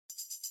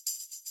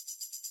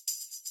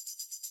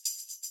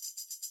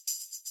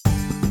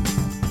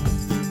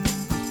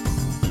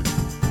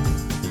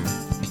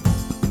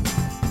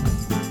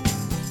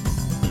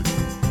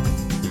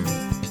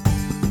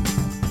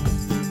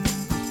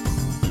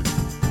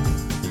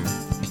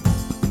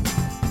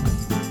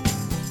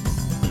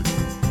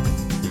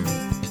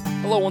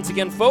Hello once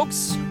again,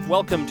 folks.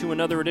 Welcome to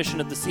another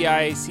edition of the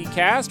CIAC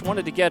Cast.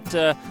 Wanted to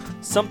get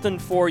something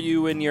for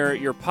you in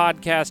your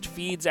podcast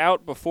feeds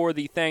out before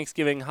the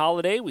Thanksgiving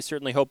holiday. We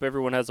certainly hope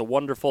everyone has a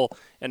wonderful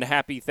and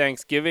happy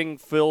Thanksgiving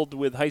filled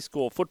with high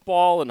school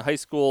football and high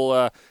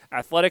school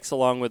athletics,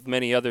 along with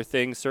many other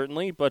things,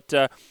 certainly. But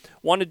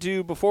wanted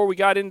to, before we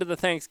got into the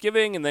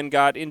Thanksgiving and then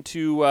got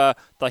into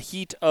the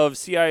heat of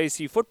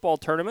CIAC football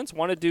tournaments,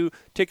 wanted to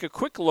take a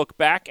quick look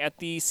back at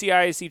the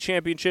CIAC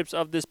championships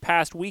of this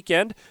past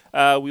weekend.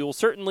 We will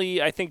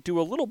certainly, I think, do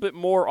a little bit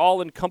more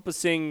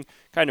all-encompassing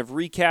kind of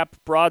recap,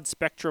 broad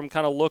spectrum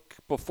kind of look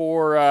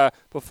before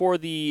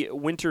the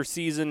winter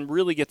season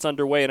really gets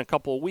underway in a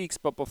couple of weeks.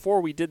 But before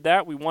we did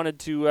that, we wanted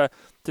to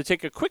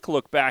take a quick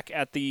look back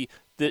at the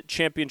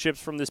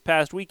championships from this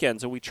past weekend.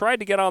 So we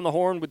tried to get on the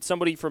horn with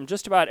somebody from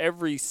just about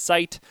every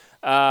site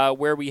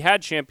where we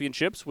had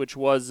championships, which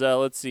was,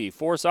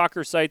 4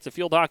 soccer sites, a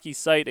field hockey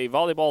site, a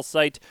volleyball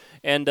site,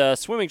 and a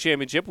swimming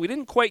championship. We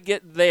didn't quite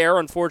get there,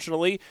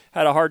 unfortunately.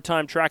 Had a hard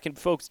time tracking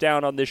folks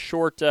down on this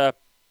short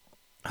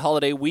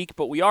holiday week,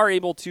 but we are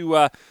able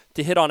to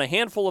hit on a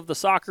handful of the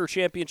soccer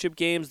championship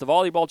games, the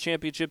volleyball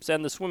championships,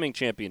 and the swimming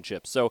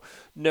championships. So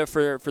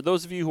for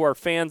those of you who are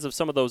fans of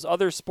some of those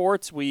other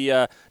sports, we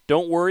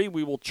don't worry.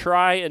 We will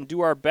try and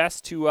do our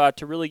best to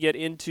really get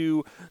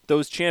into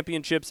those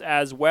championships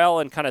as well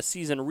and kind of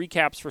season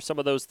recaps for some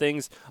of those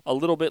things a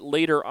little bit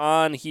later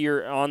on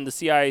here on the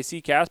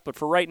CIAC Cast. But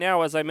for right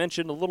now, as I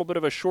mentioned, a little bit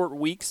of a short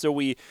week, so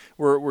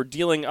we're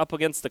dealing up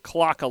against the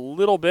clock a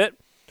little bit.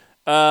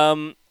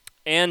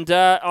 And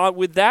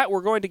with that,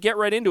 we're going to get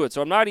right into it.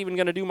 So I'm not even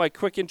going to do my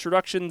quick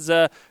introductions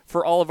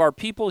for all of our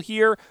people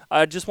here.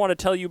 I just want to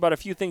tell you about a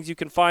few things you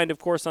can find, of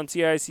course, on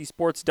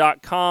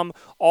CIACsports.com.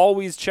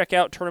 Always check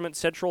out Tournament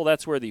Central.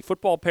 That's where the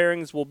football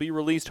pairings will be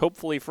released,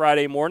 hopefully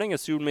Friday morning,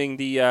 assuming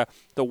the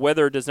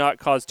weather does not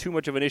cause too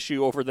much of an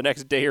issue over the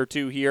next day or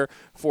two here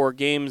for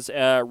games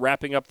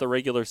wrapping up the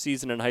regular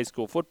season in high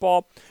school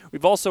football.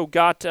 We've also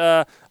got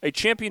a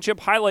championship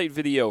highlight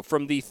video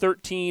from the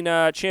 13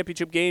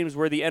 championship games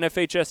where the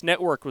NFHS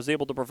Network was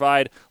able to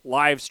provide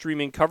live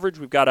streaming coverage.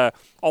 We've got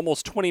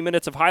almost 20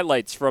 minutes of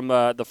highlights from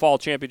the fall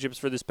championships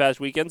for this past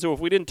weekend. So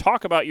if we didn't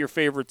talk about your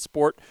favorite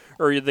sport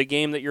or the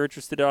game that you're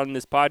interested in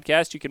this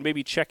podcast, you can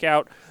maybe check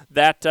out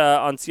that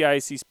on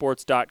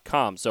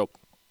CIACsports.com. So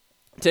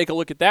take a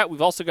look at that.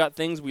 We've also got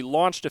things. We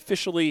launched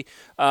officially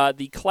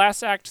the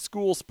Class Act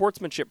School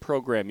Sportsmanship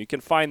Program. You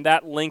can find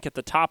that link at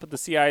the top of the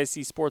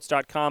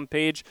CIACsports.com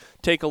page.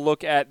 Take a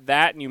look at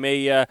that, and you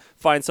may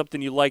find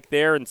something you like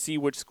there and see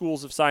which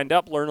schools have signed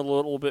up, learn a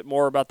little bit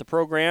more about the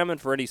program.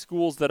 And for any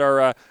schools that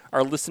are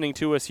listening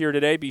to us here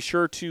today, be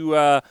sure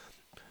to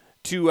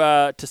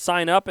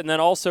sign up, and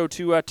then also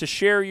to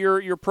share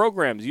your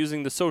programs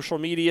using the social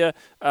media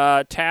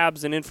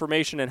tabs and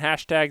information and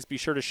hashtags. Be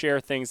sure to share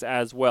things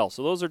as well.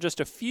 So those are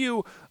just a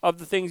few of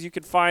the things you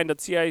can find at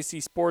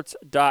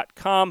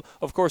CIACsports.com.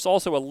 Of course,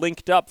 also a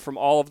linked up from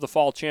all of the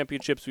fall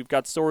championships. We've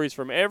got stories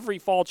from every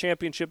fall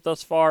championship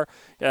thus far,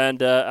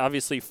 and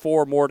obviously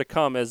 4 more to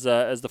come as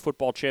the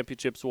football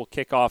championships will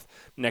kick off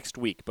next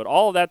week. But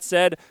all of that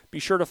said, be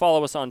sure to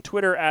follow us on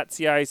Twitter at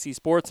CIAC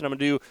Sports, and I'm going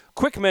to do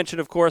quick mention,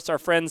 of course, our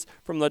friends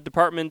from the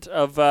Department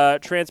of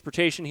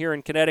Transportation here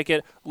in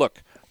Connecticut.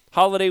 Look,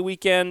 holiday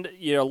weekend,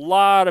 a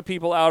lot of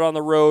people out on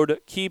the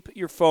road. Keep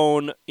your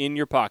phone in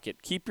your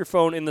pocket. Keep your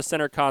phone in the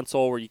center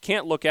console where you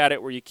can't look at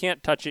it, where you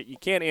can't touch it, you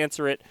can't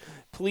answer it.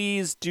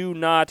 Please do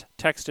not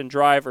text and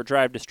drive or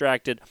drive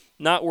distracted.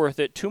 Not worth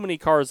it. Too many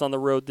cars on the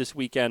road this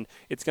weekend.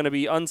 It's going to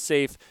be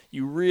unsafe.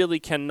 You really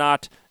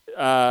cannot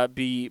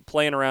be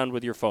playing around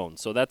with your phone.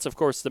 So that's, of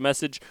course, the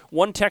message.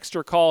 One text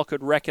or call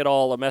could wreck it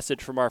all. A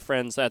message from our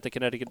friends at the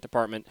Connecticut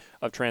Department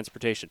of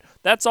Transportation.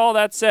 That's all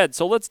that said.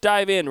 So let's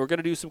dive in. We're going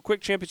to do some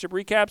quick championship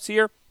recaps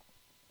here.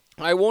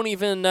 I won't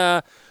even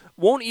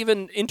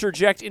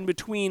interject in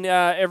between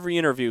every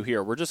interview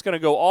here. We're just going to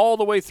go all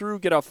the way through,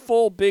 get a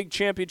full big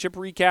championship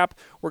recap.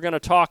 We're going to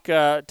talk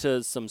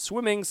to some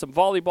swimming, some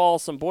volleyball,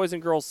 some boys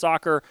and girls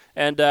soccer,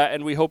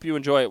 and we hope you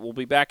enjoy it. We'll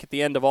be back at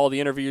the end of all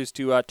the interviews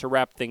to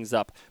wrap things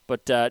up.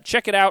 But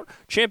check it out,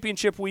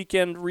 championship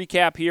weekend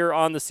recap here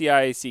on the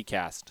CIAC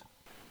Cast.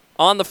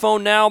 On the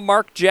phone now,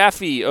 Mark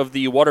Jaffe of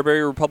the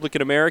Waterbury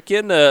Republican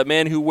American, a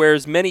man who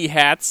wears many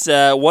hats.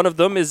 One of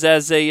them is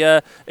as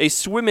a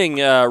swimming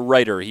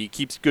writer. He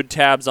keeps good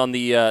tabs on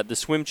the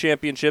swim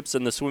championships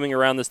and the swimming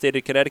around the state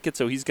of Connecticut,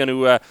 so he's going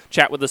to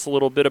chat with us a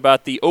little bit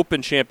about the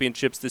Open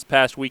Championships this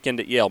past weekend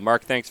at Yale.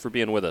 Mark, thanks for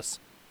being with us.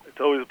 It's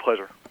always a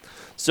pleasure.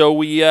 So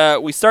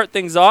we start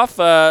things off,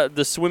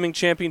 the swimming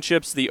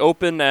championships, the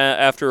Open,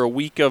 after a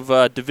week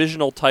of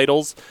divisional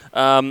titles.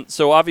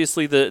 So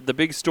obviously the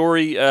big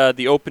story,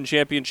 the Open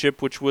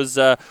Championship, which was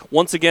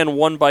once again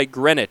won by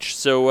Greenwich.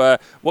 So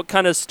what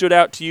kind of stood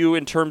out to you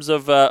in terms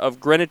of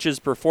Greenwich's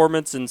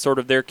performance and sort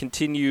of their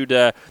continued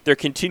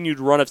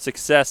run of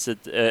success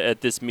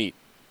at this meet?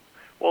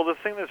 Well, the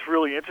thing that's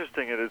really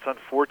interesting, and it's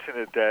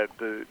unfortunate that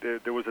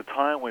there was a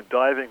time when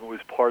diving was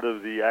part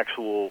of the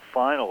actual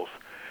finals.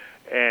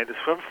 and the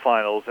swim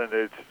finals, and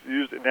it's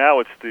now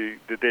it's the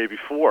day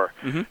before.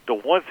 Mm-hmm. The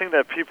one thing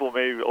that people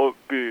may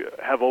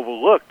have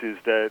overlooked is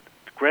that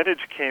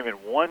Greenwich came in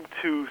 1,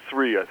 2,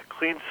 3, a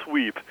clean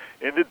sweep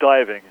in the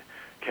diving.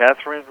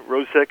 Catherine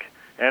Rosick,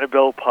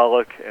 Annabelle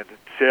Pollock, and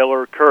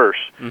Sailor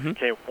Kirsch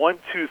came 1,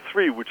 2,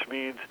 3, which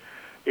means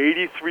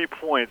 83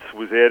 points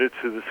was added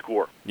to the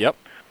score. Yep.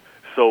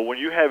 So when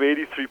you have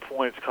 83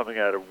 points coming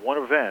out of one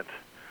event,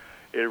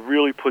 it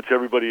really puts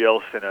everybody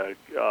else in a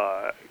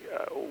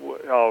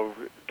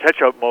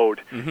catch-up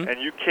mode, and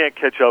you can't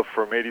catch up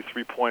from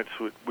 83 points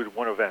with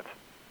one event.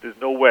 There's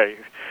no way.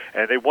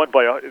 And they won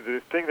by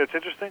the thing that's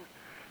interesting,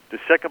 the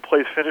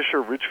second-place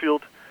finisher,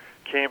 Richfield,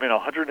 came in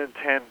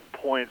 110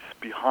 points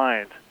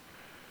behind.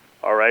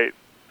 All right?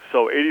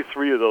 So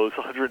 83 of those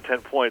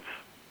 110 points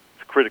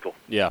is critical.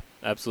 Yeah,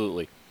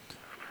 absolutely.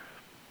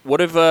 What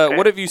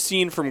have you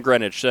seen from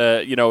Greenwich,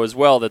 as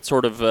well, that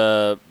sort of,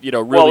 really...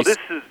 Well, this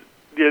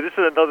is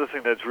another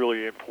thing that's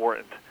really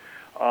important.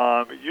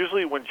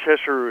 Usually when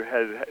Cheshire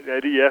had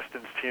Eddie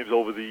Eston's teams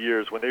over the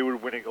years, when they were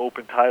winning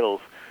open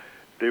titles,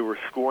 they were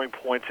scoring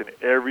points in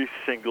every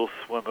single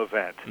swim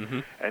event.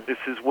 And this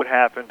is what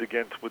happened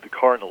with the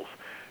Cardinals.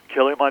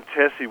 Kelly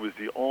Montesi was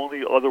the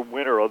only other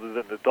winner other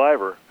than the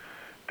diver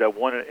that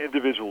won an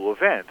individual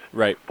event.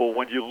 Right. But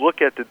when you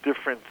look at the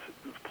different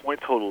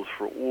point totals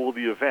for all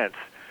the events,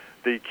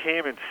 they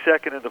came in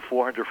second in the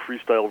 400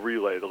 freestyle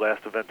relay, the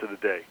last event of the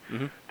day.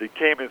 They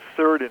came in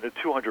third in the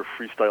 200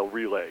 freestyle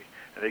relay.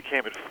 And they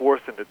came in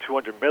fourth in the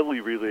 200 medley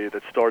relay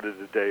that started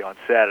the day on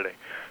Saturday.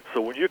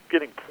 So when you're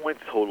getting point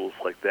totals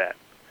like that,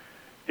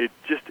 it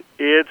just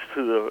adds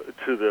to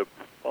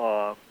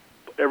the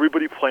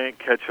everybody playing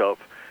catch up.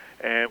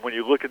 And when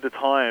you look at the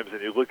times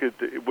and you look at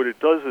what it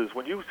does is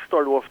when you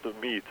start off the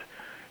meet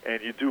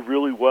and you do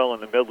really well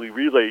in the medley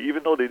relay,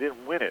 even though they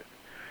didn't win it,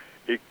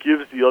 it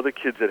gives the other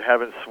kids that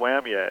haven't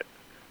swam yet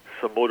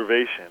some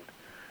motivation.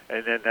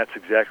 And then that's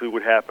exactly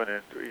what happened.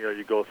 And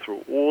you go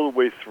through all the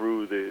way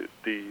through the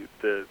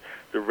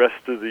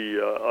rest of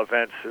the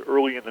events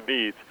early in the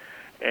meet,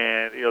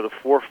 and the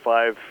 4 or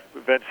 5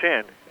 events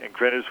in, and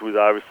Greenwich was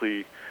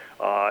obviously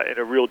in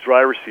a real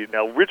driver's seat.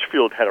 Now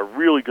Richfield had a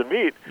really good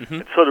meet,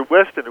 and so did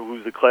Weston, who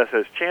was the Class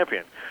S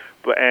champion,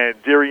 and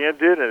Darien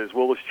did, and as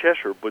well as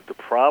Cheshire. But the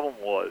problem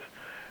was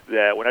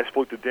that when I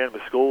spoke to Dan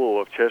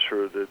Mascolo of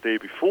Cheshire the day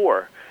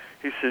before,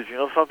 he says, you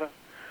know something,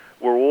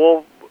 we're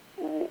all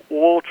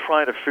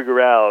trying to figure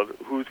out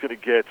who's going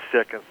to get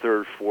second,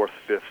 third, fourth,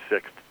 fifth,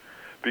 sixth,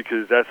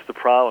 because that's the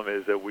problem,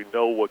 is that we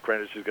know what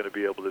Greenwich is going to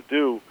be able to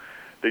do.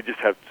 They just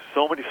have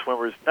so many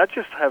swimmers, not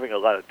just having a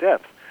lot of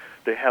depth,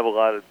 they have a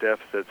lot of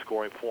depth at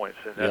scoring points,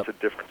 and that's a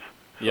difference.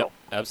 So. Yep,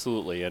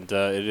 absolutely, and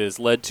it has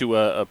led to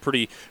a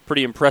pretty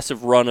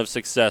impressive run of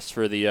success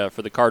for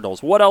the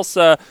Cardinals. What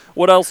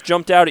else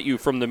jumped out at you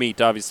from the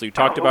meet? Obviously, you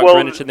talked about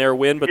Greenwich and their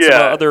win, but some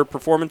other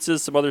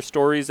performances, some other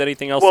stories,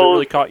 anything else that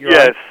really caught your eye?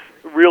 Yes,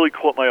 really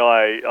caught my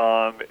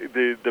eye.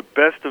 The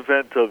best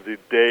event of the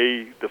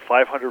day, the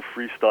 500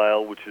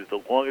 freestyle, which is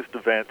the longest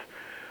event.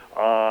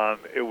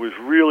 It was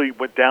really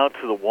went down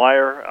to the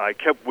wire. I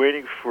kept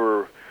waiting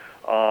for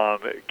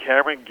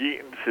Cameron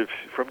Geetons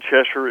from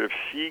Cheshire. If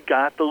she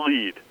got the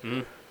lead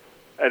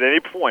at any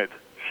point,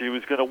 she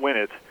was going to win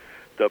it.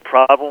 The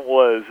problem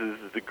was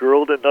is the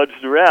girl that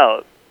nudged her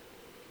out,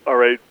 all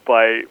right,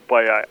 by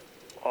a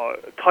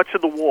touch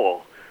of the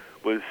wall,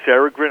 was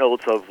Sarah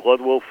Grinolds of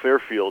Ludlow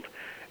Fairfield,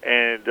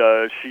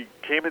 and she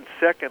came in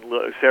second.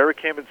 Sarah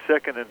came in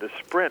second in the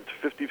sprint,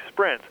 50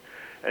 sprint,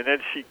 and then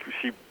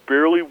she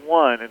barely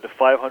won in the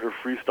 500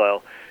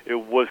 freestyle. It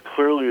was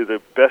clearly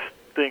the best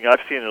thing I've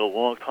seen in a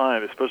long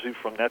time, especially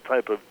from that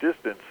type of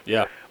distance.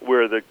 Yeah.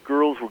 Where the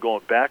girls were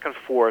going back and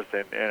forth,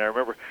 and I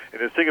remember.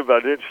 And the thing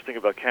interesting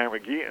about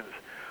Cameron Geetons,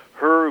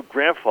 her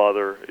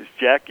grandfather is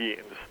Jack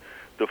Geetons,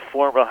 the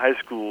former high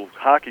school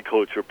hockey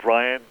coach of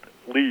Brian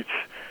Leach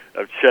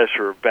of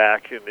Cheshire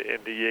back in the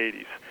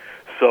 80s.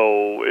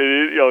 So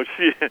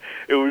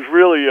it was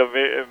really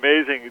an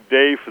amazing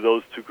day for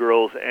those two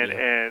girls, and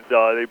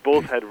they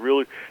both had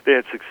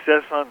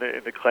success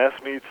in the class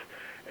meets,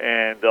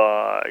 and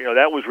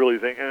that was really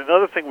the thing. And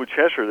another thing with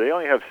Cheshire, they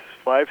only have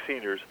 5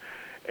 seniors,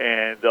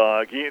 and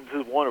Geetons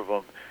is one of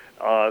them.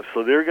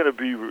 So they're going to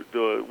be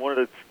one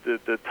of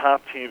the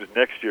top teams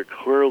next year,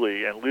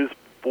 clearly. And Liz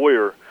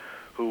Boyer,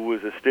 who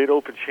was a state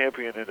open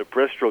champion in the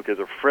breaststroke as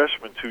a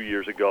freshman 2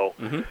 years ago,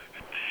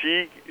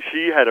 she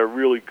had a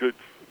really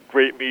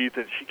great meet,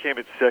 and she came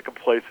in second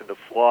place in the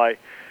fly.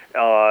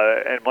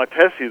 And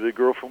Montesi, the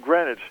girl from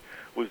Greenwich,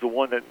 was the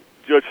one that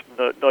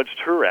nudged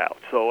her out.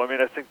 So,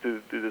 I think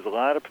there's a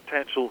lot of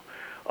potential.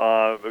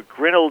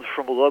 Grinolds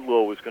from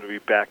Ludlow is going to be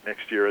back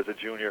next year as a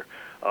junior.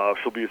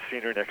 She'll be a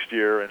senior next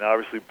year, and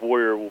obviously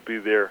Boyer will be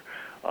there.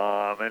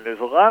 And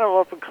there's a lot of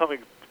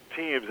up-and-coming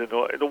teams. And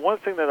the one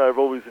thing that I've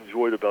always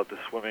enjoyed about the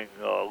swimming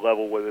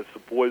level, whether it's the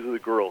boys or the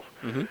girls,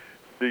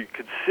 the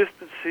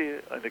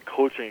consistency and the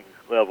coaching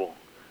level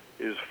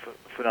is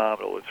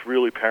phenomenal. It's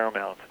really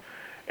paramount.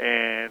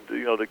 And,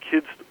 the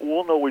kids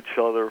all know each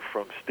other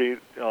from state,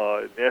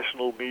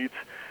 national meets,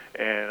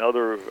 and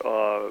other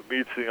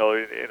meets.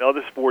 In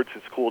other sports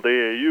it's called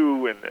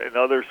AAU, and in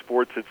other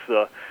sports it's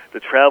the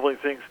traveling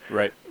things.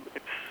 Right.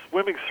 In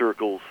swimming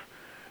circles,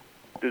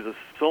 there's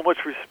so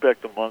much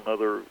respect among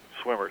other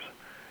swimmers,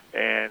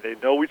 and they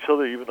know each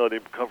other even though they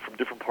come from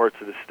different parts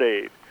of the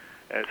state.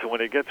 And so when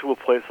they get to a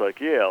place like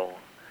Yale,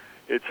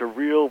 it's a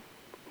real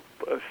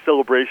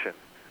celebration.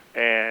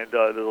 And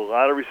there's a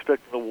lot of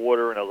respect in the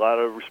water and a lot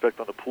of respect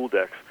on the pool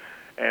decks.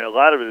 And a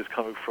lot of it is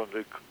coming from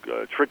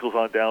the trickles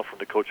on down from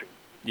the coaching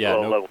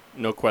level.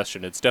 No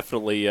question. It's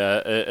definitely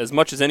as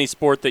much as any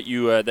sport that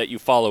you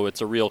follow.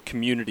 It's a real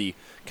community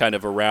kind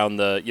of around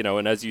the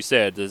and as you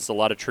said, there's a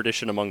lot of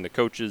tradition among the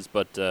coaches,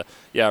 but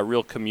a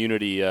real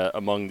community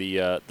among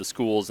the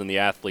schools and the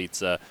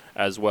athletes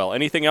as well.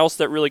 Anything else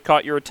that really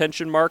caught your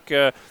attention, Mark,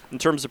 in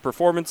terms of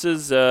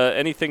performances?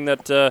 Anything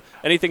at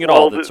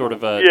all that sort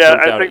of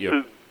jumped out at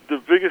you?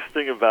 The biggest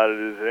thing about it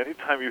is that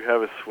anytime you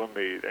have a swim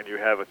meet and you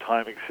have a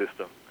timing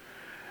system,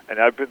 and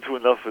I've been to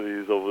enough of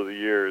these over the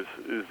years,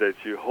 is that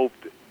you hope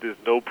there's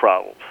no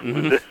problems.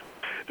 Mm-hmm.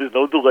 There's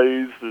no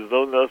delays, there's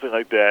nothing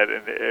like that,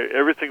 and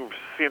everything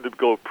seemed to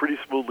go pretty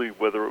smoothly,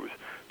 whether it was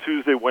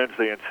Tuesday,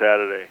 Wednesday, and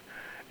Saturday.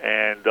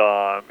 And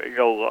a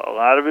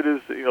lot of it is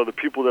the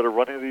people that are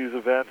running these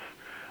events.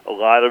 A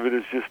lot of it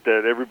is just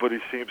that everybody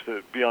seems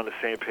to be on the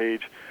same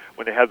page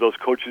when they have those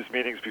coaches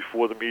meetings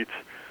before the meets.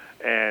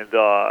 And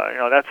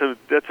that's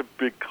a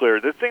big clear.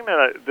 The thing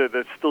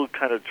that's still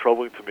kind of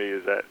troubling to me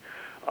is that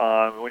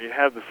when you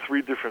have the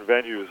three different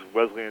venues,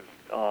 Wesleyan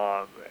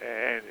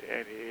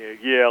and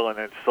Yale, and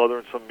then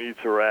Southern, some meets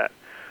are at,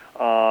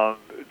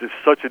 there's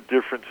such a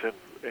difference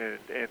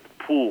in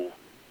pool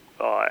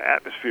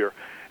atmosphere,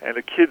 and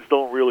the kids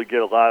don't really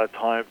get a lot of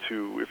time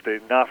to, if they're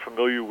not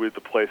familiar with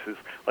the places.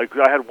 Like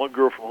I had one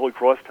girl from Holy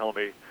Cross tell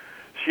me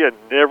she had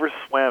never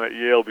swam at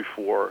Yale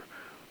before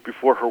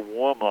her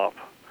warm up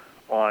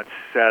on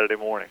Saturday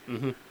morning.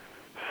 Mm-hmm.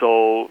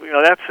 So,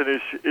 that's an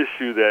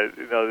issue that,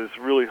 is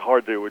really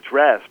hard to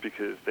address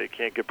because they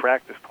can't get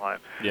practice time.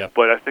 Yeah.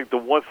 But I think the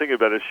one thing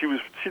about it,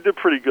 she did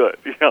pretty good.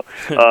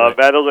 Right.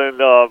 Madeline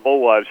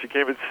Mowad, she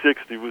came in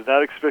 60, was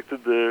not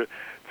expected to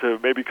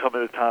maybe come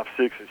in the top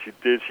 6, and she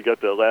did. She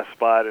got the last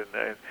spot in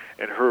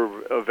her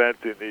event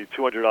in the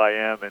 200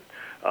 IM, and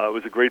it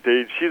was a great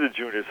day. She's a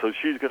junior, so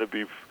she's going to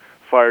be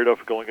fired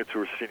up going into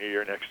her senior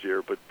year next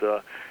year. But,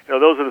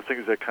 those are the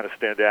things that kind of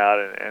stand out,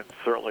 and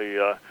certainly,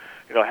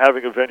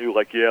 having a venue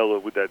like Yale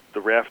with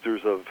the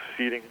rafters of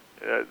seating,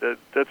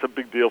 that's a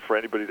big deal for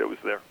anybody that was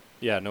there.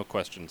 Yeah, no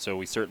question. So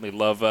we certainly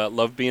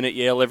love being at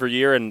Yale every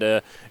year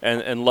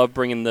and love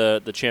bringing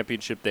the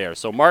championship there.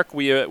 So Mark,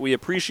 we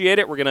appreciate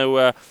it. We're going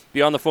to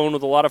be on the phone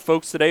with a lot of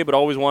folks today, but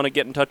always want to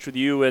get in touch with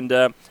you and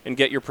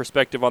get your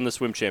perspective on the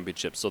swim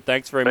championship. So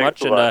thanks very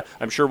much, and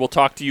I'm sure we'll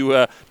talk to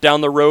you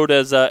down the road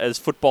as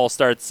football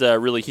starts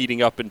really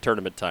heating up in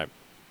tournament time.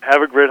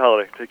 Have a great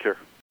holiday. Take care.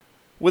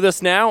 With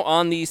us now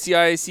on the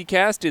CIAC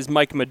cast is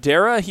Mike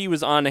Madera. He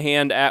was on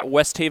hand at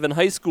West Haven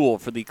High School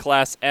for the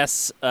Class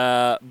S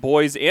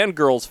boys and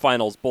girls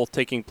finals, both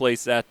taking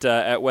place at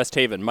West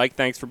Haven. Mike,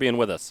 thanks for being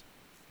with us.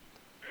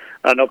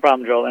 No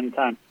problem, Joel.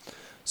 Anytime.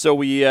 So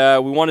we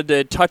wanted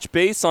to touch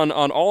base on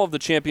all of the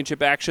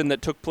championship action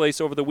that took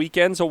place over the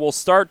weekend. So we'll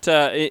start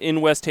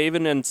in West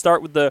Haven and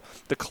start with the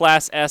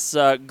Class S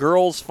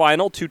girls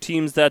final. Two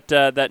teams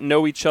that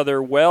know each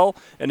other well,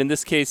 and in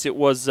this case it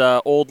was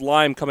Old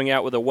Lyme coming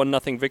out with a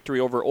 1-0 victory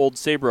over Old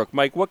Saybrook.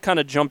 Mike, what kind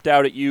of jumped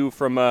out at you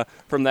from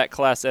that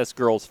Class S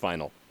girls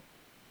final?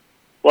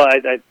 Well,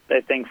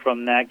 I think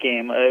from that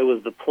game it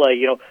was the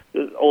play.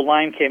 Old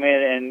Lyme came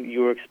in and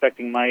you were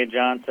expecting Maya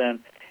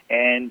Johnson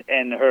and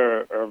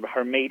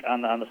her mate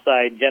on the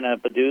side, Jenna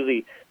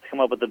Baduzzi, to come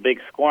up with the big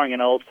scoring,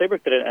 and Old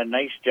Saybrook did a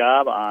nice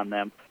job on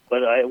them.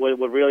 But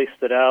what really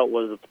stood out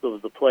was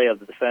the play of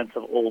the defense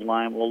of Old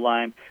Lyme. Old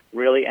Lyme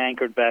really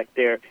anchored back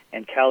there,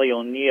 and Callie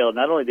O'Neill,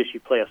 not only did she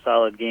play a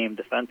solid game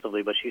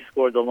defensively, but she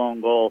scored the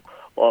lone goal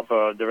off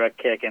a direct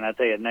kick, and I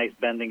tell you, a nice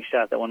bending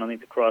shot that went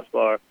underneath the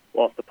crossbar,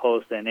 off the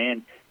post and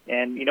in.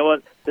 And you know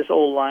what? This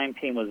Old Lyme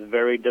team was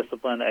very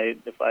disciplined.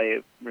 If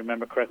I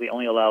remember correctly,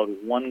 only allowed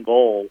one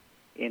goal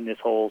in this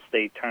whole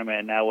state tournament,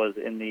 and that was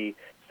in the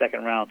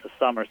second round to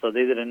Summer. So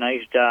they did a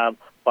nice job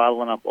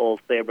bottling up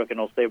Old Saybrook, and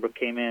Old Saybrook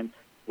came in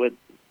with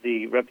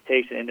the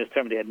reputation in this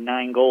tournament. They had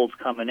 9 goals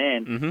coming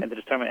in into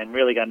this tournament and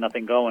really got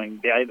nothing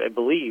going. I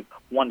believe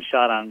one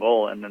shot on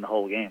goal in the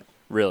whole game.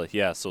 Really,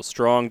 yeah. So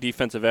strong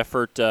defensive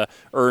effort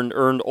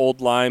earned Old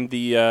Lyme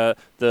the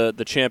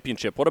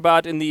championship. What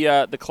about in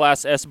the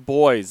Class S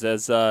boys?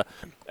 As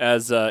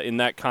in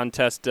that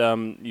contest,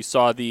 you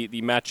saw the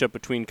matchup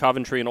between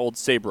Coventry and Old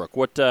Saybrook.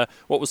 What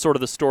was sort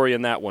of the story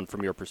in that one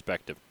from your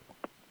perspective?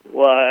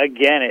 Well,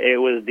 again,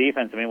 it was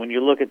defense. I mean, when you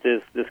look at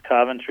this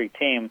Coventry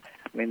team,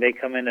 I mean, they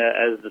come in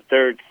as the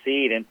 3rd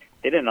seed, and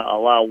they didn't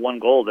allow one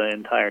goal the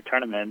entire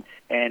tournament,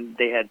 and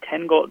they had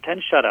 10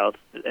 shutouts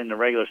in the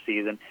regular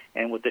season,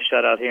 and with the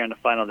shutout here in the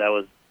final, that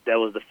was That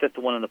was the 5th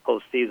one in the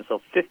postseason.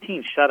 So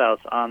 15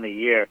 shutouts on the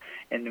year.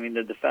 And, I mean,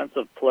 the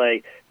defensive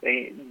play,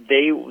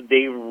 they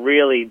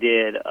really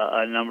did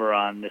a number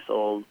on this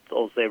Old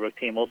Saybrook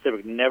team. Old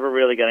Saybrook never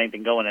really got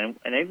anything going, and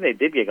anything they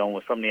did get going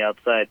was from the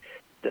outside.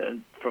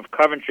 From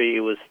Coventry, it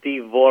was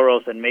Steve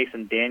Voros and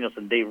Mason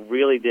Danielson. They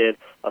really did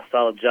a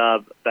solid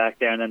job back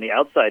there. And then the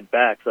outside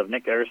backs of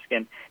Nick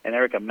Erskine and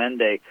Erica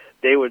Mende,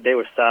 they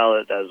were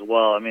solid as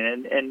well. I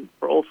mean, and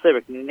for Old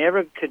Saybrook,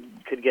 never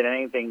could get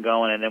anything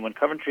going. And then when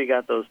Coventry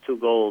got those 2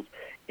 goals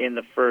in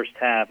the first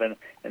half, and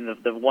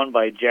the one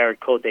by Jared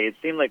Cote, it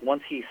seemed like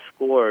once he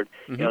scored,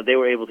 they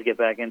were able to get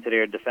back into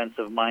their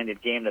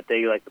defensive-minded game that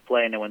they like to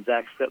play. And then when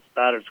Zach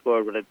Stoddard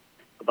scored with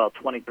about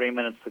 23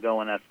 minutes to go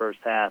in that first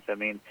half, I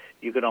mean,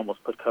 you could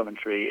almost put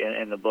Coventry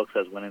in the books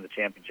as winning the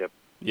championship.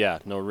 Yeah,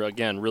 no,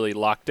 again, really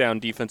lockdown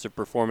defensive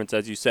performance,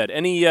 as you said.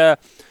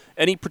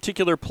 Any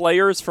particular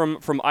players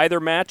from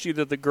either match,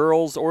 either the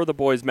girls or the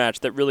boys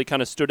match, that really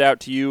kind of stood out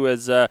to you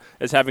as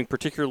having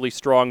particularly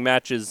strong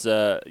matches?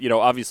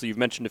 Obviously you've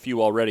mentioned a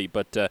few already,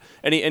 but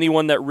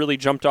anyone that really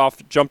jumped off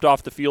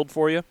the field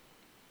for you?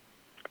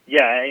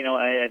 Yeah,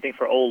 I think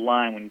for Old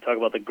Lyme, when you talk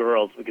about the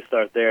girls, we could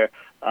start there.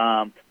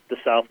 The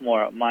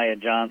sophomore, Maya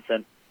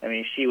Johnson, I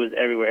mean, she was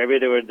everywhere.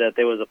 Everywhere that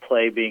there was a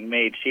play being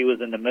made, she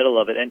was in the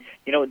middle of it. And,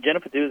 Jenna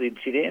Peduzzi,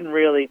 she didn't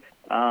really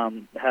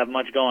have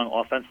much going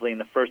offensively in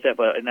the first half,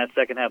 but in that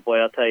second half, boy,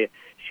 I'll tell you,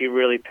 she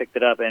really picked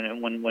it up.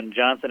 And when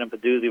Johnson and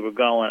Peduzzi were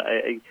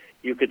going,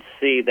 you could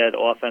see that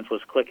offense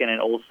was clicking, and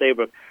Old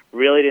Saybrook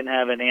really didn't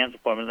have an answer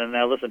for them. And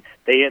now, listen,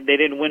 they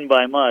didn't win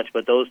by much,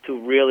 but those two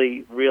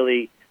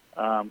really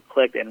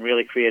clicked and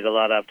really created a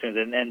lot of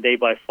opportunities. And they,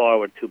 by far,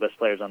 were 2 best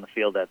players on the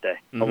field that day,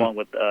 along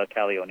with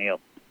Callie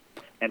O'Neill.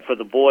 And for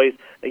the boys,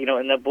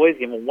 in that boys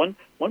game, one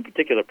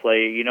particular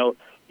play,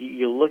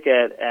 you look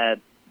at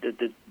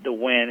the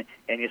win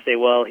and you say,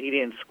 well, he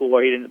didn't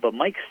score, but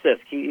Mike Sisk,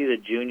 he's a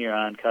junior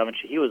on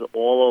Coventry. He was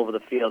all over the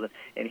field,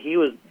 and he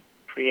was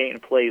creating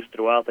plays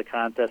throughout the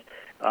contest.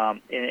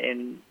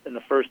 In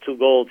the first 2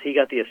 goals, he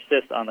got the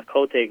assist on the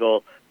Cote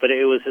goal, but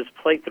it was his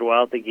play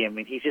throughout the game. I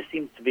mean, he just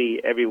seems to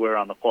be everywhere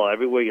on the ball.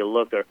 Everywhere you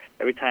look, or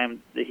every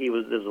time that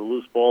there's a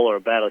loose ball or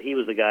a battle, he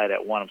was the guy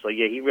that won him. So,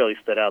 yeah, he really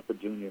stood out, the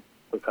junior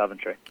for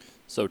Coventry.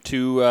 So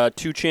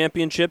two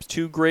championships,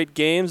 2 great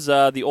games,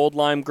 the Old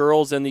Lyme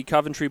girls and the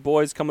Coventry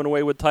boys coming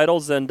away with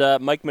titles. And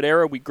Mike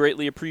Madera, we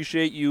greatly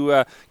appreciate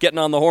you getting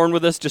on the horn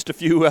with us just a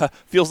few,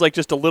 feels like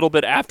just a little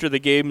bit after the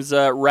game's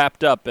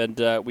wrapped up. And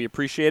we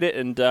appreciate it,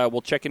 and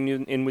we'll check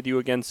in with you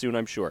again soon,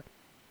 I'm sure.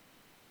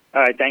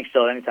 All right, thanks,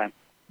 Phil. Anytime.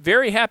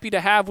 Very happy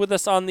to have with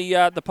us on the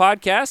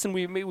podcast, and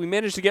we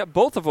managed to get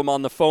both of them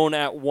on the phone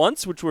at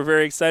once, which we're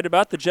very excited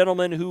about. The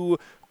gentleman who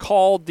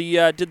called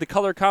did the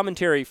color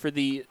commentary for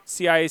the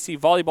CIAC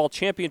Volleyball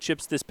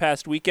Championships this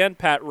past weekend,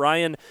 Pat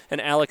Ryan and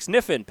Alex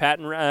Niffin. Pat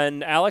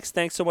and Alex,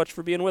 thanks so much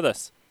for being with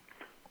us.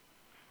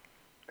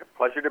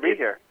 Pleasure to be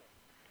here.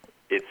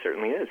 It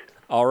certainly is.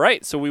 All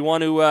right, so we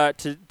want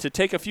to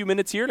take a few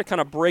minutes here to kind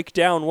of break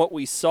down what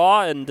we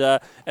saw and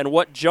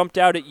what jumped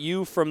out at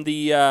you from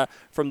the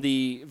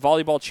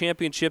volleyball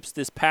championships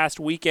this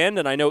past weekend.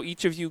 And I know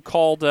each of you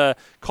called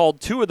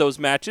 2 of those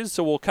matches,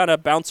 so we'll kind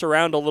of bounce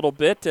around a little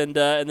bit and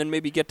then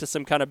maybe get to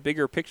some kind of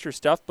bigger picture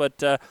stuff.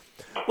 But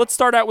let's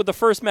start out with the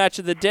first match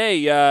of the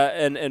day.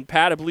 And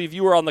Pat, I believe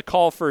you were on the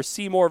call for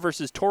Seymour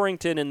versus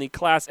Torrington in the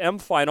Class M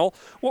final.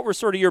 What were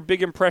sort of your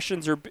big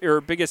impressions or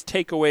biggest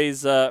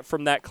takeaways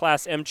from that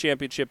Class M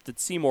championship that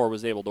Seymour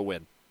was able to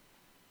win?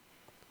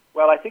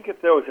 Well, I think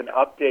if there was an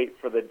upset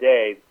for the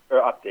day,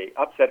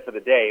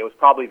 it was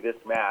probably this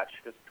match,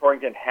 because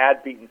Torrington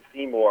had beaten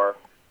Seymour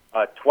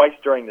twice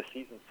during the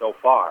season so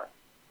far.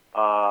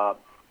 I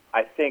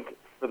think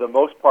for the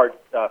most part,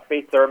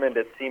 Faith Thurmond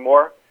at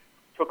Seymour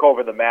took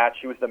over the match.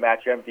 She was the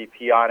match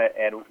MVP on it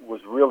and was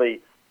really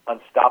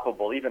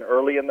unstoppable. Even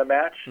early in the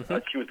match,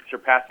 she was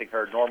surpassing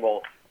her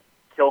normal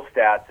kill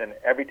stats, and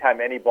every time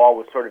any ball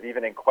was sort of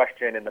even in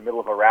question in the middle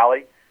of a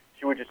rally,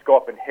 she would just go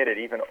up and hit it,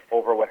 even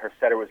over when her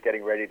setter was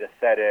getting ready to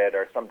set it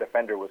or some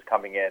defender was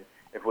coming in.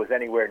 If it was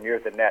anywhere near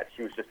the net,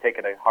 she was just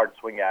taking a hard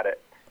swing at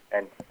it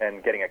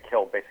and getting a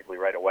kill basically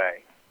right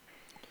away.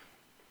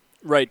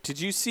 Right. Did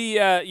you see?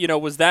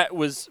 Was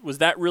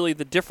that really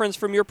the difference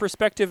from your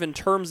perspective in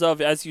terms of,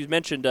 as you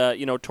mentioned,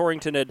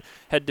 Torrington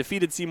had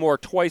defeated Seymour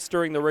twice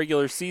during the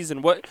regular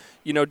season. What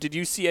did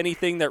you see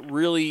anything that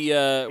really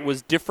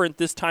was different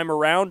this time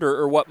around,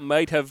 or what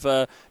might have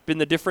been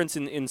the difference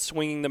in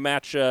swinging the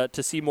match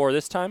to Seymour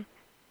this time?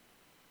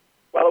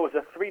 Well, it was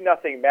a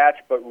 3-0 match,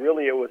 but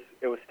really it was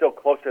still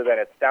closer than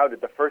it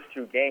sounded. The first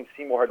 2 games,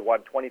 Seymour had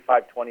won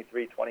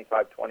 25-23,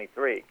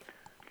 25-23.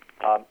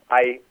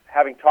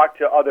 Having talked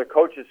to other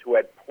coaches who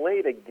had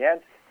played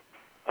against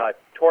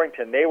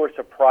Torrington, they were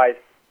surprised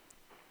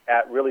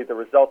at really the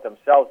result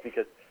themselves,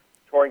 because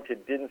Torrington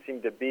didn't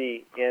seem to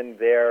be in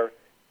their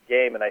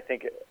game. And I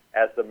think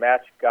as the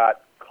match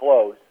got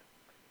close,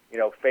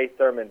 Faith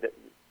Thurmond,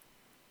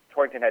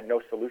 Torrington had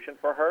no solution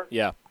for her.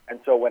 Yeah. And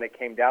so when it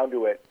came down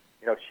to it,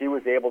 she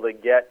was able to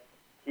get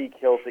key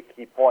kills at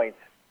key points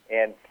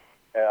and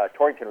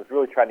Torrington was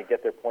really trying to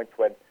get their points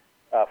when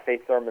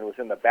Faith Thurman was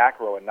in the back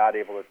row and not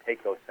able to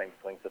take those same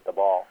swings at the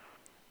ball.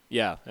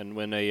 Yeah, and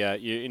when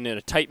you're in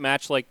a tight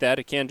match like that,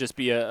 it can just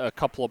be a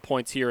couple of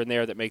points here and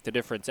there that make the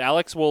difference.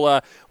 Alex,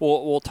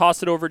 we'll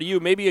toss it over to you.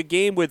 Maybe a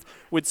game with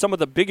some of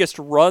the biggest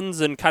runs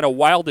and kind of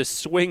wildest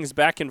swings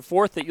back and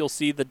forth that you'll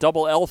see, the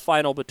Double L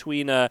final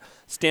between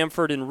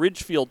Stamford and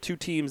Ridgefield, two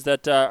teams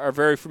that are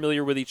very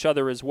familiar with each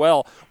other as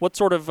well. What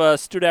sort of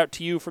stood out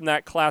to you from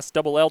that Class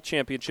Double L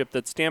championship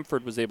that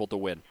Stamford was able to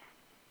win?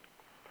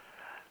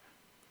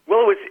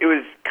 Well, it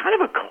was kind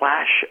of a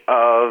clash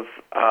of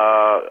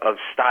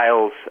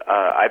styles.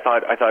 I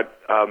thought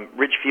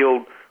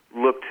Ridgefield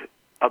looked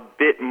a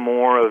bit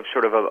more of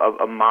sort of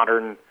a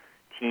modern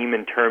team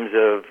in terms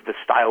of the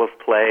style of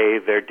play,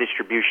 their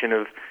distribution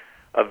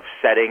of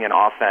setting and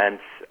offense,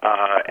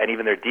 and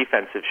even their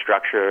defensive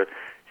structure.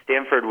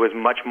 Stamford was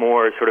much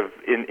more sort of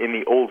in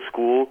the old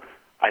school.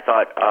 I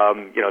thought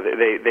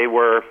they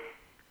were.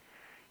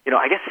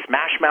 I guess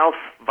smash mouth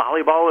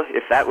volleyball,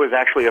 if that was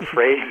actually a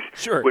phrase,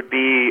 sure, would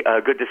be a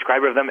good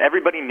describer of them.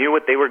 Everybody knew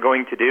what they were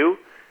going to do.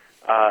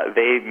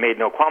 They made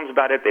no qualms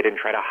about it. They didn't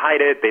try to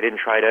hide it. They didn't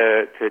try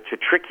to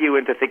trick you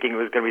into thinking it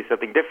was going to be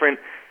something different.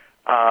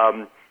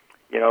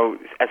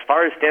 As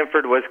far as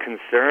Stamford was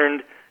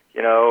concerned,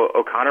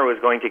 O'Connor was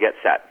going to get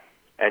set,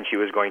 and she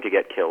was going to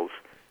get kills.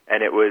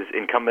 And it was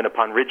incumbent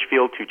upon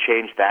Ridgefield to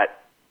change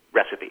that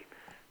recipe.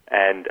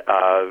 And,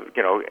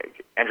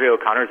 Andrea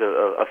O'Connor's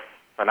a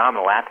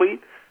phenomenal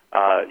athlete.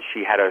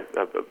 She had a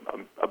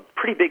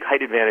pretty big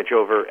height advantage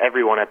over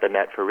everyone at the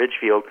net for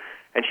Ridgefield,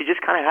 and she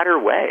just kind of had her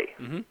way.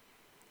 Mm-hmm.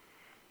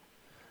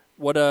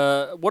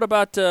 What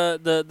about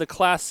the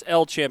Class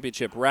L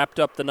championship? Wrapped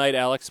up the night,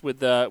 Alex,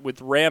 with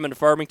Ram and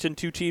Farmington,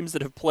 two teams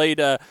that have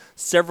played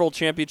several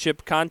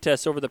championship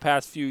contests over the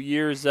past few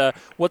years.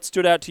 What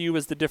stood out to you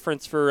as the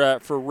difference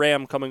for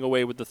Ram coming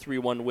away with the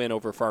 3-1 win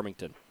over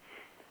Farmington?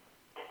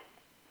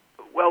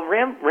 Well,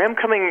 Ram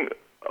coming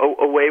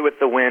away with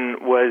the win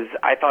was,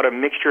 I thought, a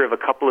mixture of a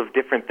couple of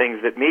different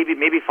things that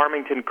maybe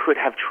Farmington could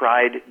have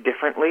tried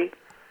differently.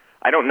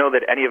 I don't know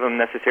that any of them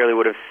necessarily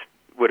would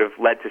have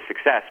led to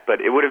success,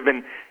 but it would have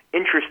been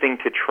interesting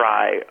to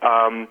try.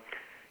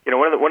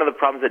 One of the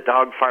problems that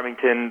dogged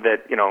Farmington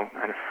that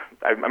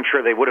I'm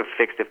sure they would have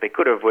fixed if they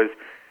could have was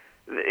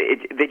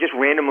they just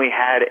randomly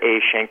had a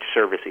shanked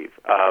serve receive,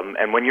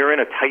 and when you're in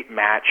a tight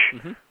match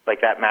like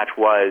that match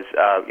was,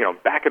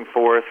 back and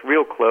forth,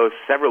 real close,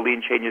 several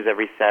lead changes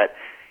every set,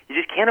 you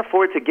just can't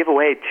afford to give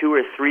away 2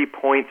 or 3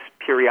 points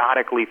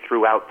periodically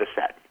throughout the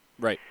set.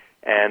 Right.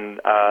 And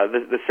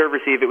the serve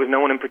receive, it was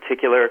no one in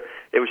particular.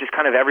 It was just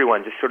kind of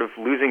everyone just sort of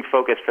losing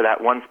focus for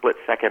that one split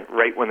second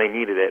right when they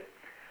needed it.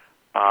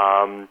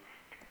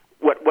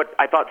 What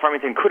I thought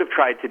Farmington could have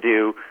tried to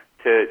do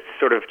to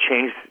sort of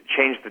change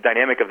the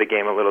dynamic of the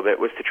game a little bit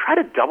was to try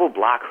to double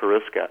block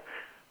Haruska.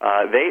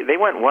 They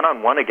went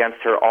one-on-one against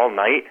her all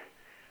night,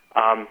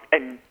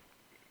 and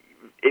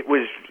it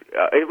was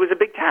a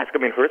big task. I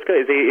mean,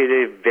 Haruska is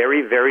a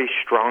very, very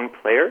strong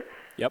player.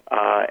 Yep.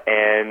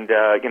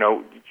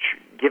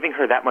 Giving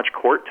her that much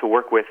court to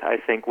work with, I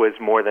think, was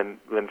more than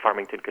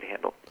Farmington could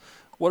handle.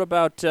 What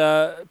about,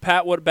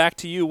 Pat, back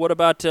to you, what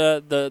about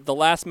the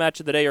last match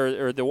of the day,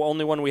 or the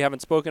only one we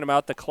haven't spoken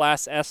about, the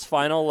Class S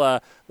final?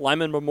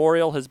 Lyman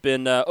Memorial has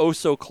been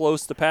so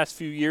close the past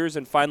few years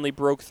and finally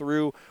broke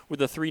through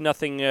with a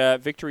 3-0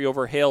 victory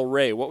over Hale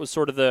Ray. What was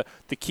sort of the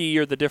key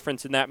or the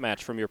difference in that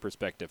match from your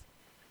perspective?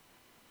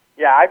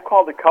 Yeah, I've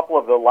called a couple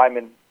of the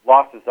Lyman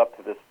losses up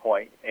to this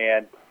point,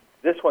 and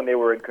this one they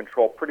were in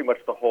control pretty much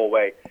the whole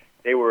way.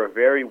 They were a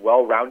very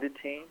well-rounded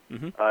team.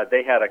 Mm-hmm.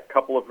 They had a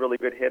couple of really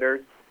good hitters.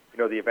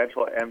 The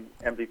eventual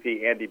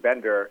MVP, Andy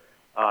Bender,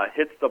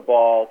 hits the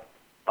ball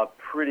a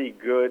pretty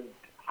good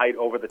height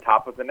over the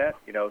top of the net,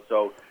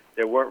 so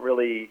they weren't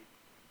really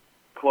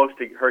close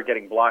to her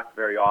getting blocked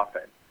very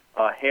often.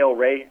 Hale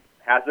Ray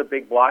has a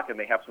big block, and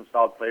they have some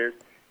solid players.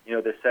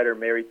 The setter,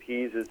 Mary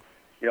Pease, is,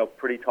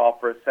 pretty tall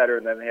for a setter,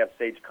 and then they have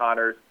Sage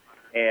Connors.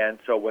 And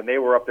so when they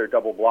were up there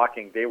double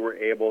blocking, they were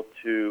able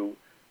to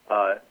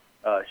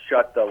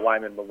shut the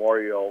Lyman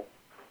Memorial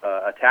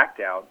attack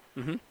down.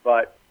 Mm-hmm.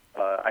 But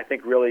I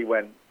think really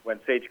when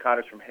Sage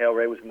Connors from Hale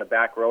Ray was in the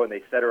back row and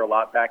they set her a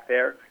lot back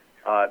there,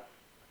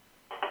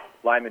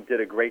 Lyman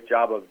did a great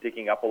job of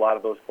digging up a lot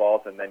of those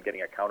balls and then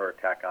getting a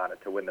counterattack on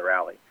it to win the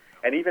rally.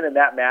 And even in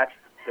that match,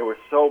 there were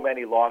so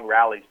many long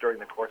rallies during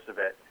the course of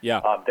it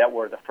that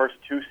were the first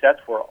 2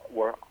 sets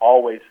were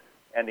always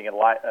ending in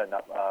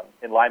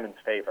Lyman's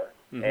favor.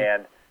 Mm-hmm.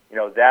 And,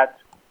 that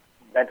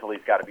mentally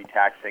has got to be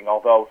taxing,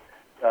 although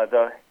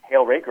the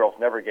Hale Ray girls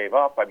never gave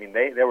up. I mean,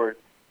 they were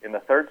in the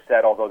third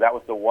set, although that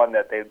was the one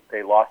that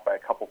they lost by a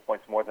couple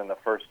points more than the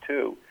first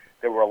 2.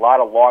 There were a lot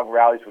of long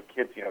rallies with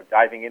kids,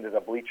 diving into the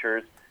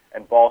bleachers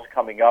and balls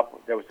coming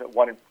up. There was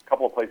a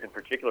couple of plays in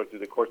particular through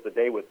the course of the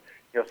day with,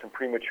 some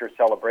premature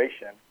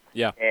celebration.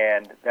 Yeah.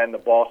 And then the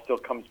ball still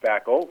comes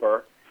back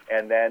over,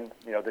 and then,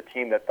 the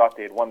team that thought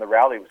they had won the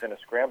rally was in a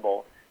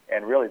scramble.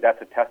 And really,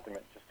 that's a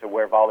testament just to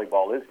where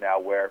volleyball is now,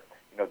 where,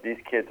 these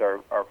kids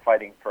are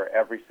fighting for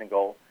every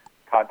single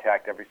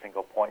contact every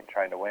single point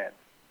trying to win.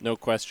 No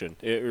question.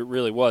 It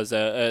really was.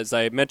 As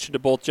I mentioned to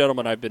both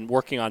gentlemen, I've been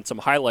working on some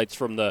highlights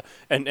from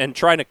and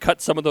trying to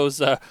cut some of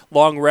those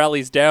long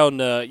rallies down,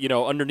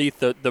 underneath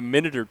the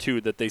minute or two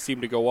that they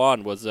seem to go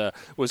on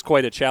was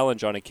quite a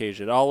challenge on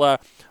occasion. I'll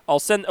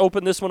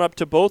open this one up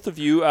to both of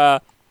you.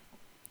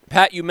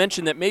 Pat, you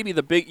mentioned that maybe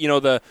the big,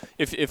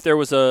 if there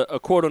was a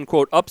quote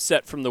unquote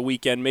upset from the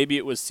weekend, maybe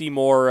it was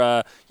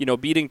Seymour,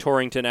 beating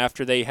Torrington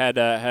after they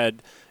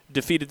had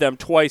defeated them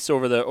twice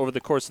over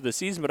the course of the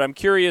season. But I'm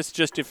curious,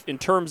 just if in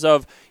terms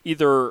of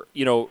either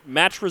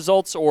match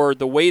results or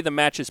the way the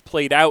matches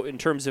played out in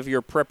terms of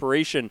your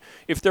preparation,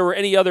 if there were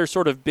any other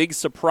sort of big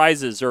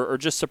surprises or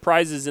just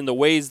surprises in the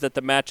ways that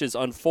the matches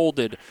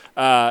unfolded,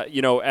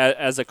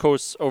 as a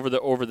coach over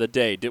the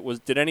day.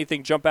 Did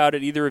anything jump out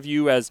at either of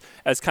you as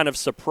kind of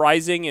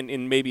surprising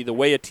in maybe the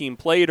way a team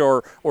played,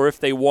 or if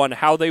they won,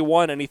 how they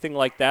won, anything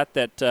like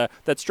that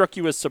struck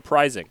you as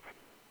surprising?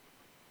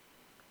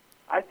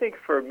 I think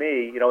for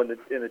me,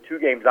 in the two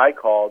games I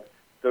called,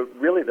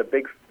 the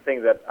big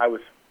thing that I was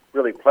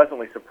really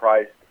pleasantly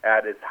surprised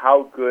at is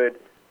how good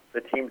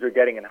the teams are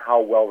getting and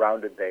how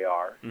well-rounded they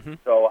are. Mm-hmm.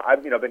 So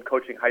I've been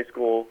coaching high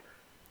school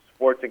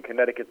sports in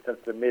Connecticut since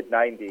the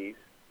mid-'90s,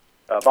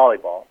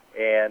 volleyball,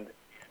 and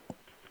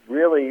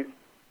really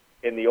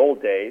in the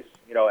old days,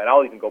 and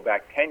I'll even go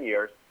back 10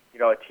 years,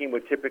 a team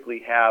would typically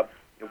have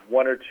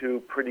one or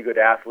two pretty good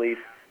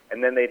athletes,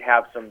 and then they'd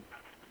have some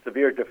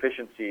severe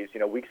deficiencies,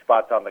 weak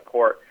spots on the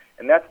court.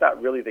 And that's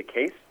not really the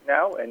case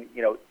now. And,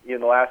 in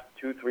the last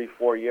 2, 3,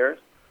 4 years,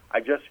 I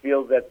just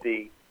feel that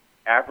the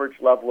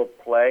average level of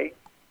play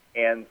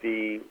and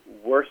the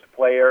worst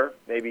player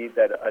maybe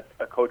that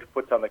a coach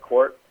puts on the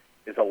court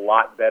is a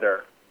lot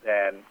better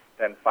than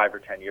 5 or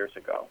 10 years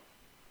ago.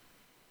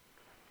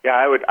 Yeah,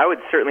 I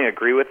would certainly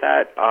agree with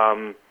that.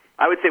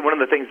 I would say one of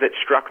the things that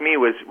struck me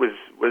was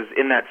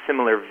in that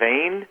similar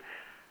vein,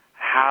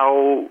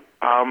 how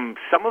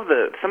some of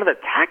the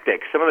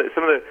tactics, some of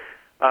the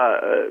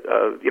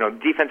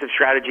defensive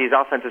strategies,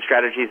 offensive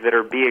strategies that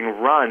are being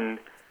run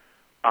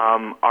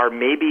are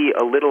maybe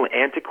a little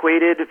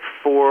antiquated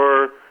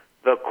for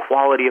the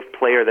quality of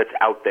player that's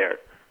out there.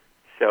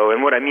 So,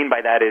 and what I mean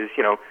by that is,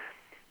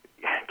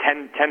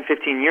 10,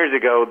 15 years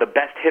ago, the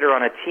best hitter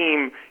on a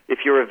team, if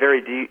you're a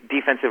very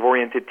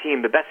defensive-oriented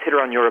team, the best hitter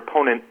on your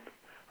opponent's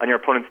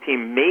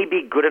team may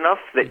be good enough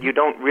that you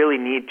don't really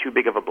need too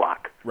big of a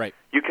block. Right.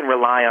 You can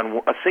rely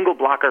on a single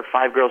blocker,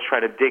 5 girls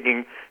trying to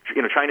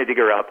dig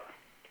her up,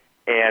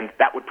 and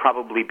that would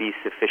probably be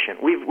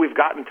sufficient. We've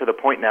gotten to the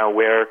point now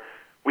where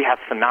we have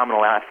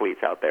phenomenal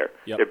athletes out there.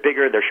 Yep. They're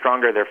bigger, they're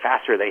stronger, they're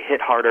faster, they hit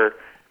harder,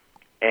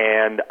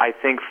 and I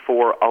think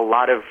for a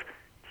lot of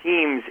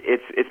teams,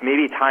 it's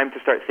maybe time to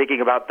start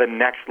thinking about the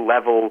next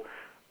level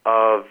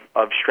of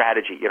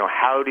strategy.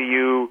 How do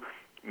you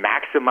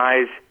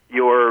maximize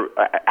your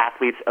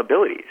athletes'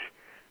 abilities?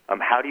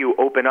 How do you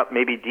open up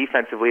maybe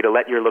defensively to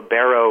let your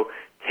libero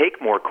take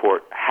more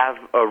court, have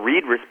a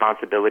read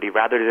responsibility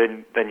rather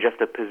than just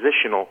a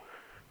positional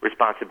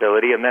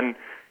responsibility? And then,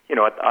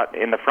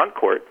 in the front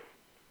court,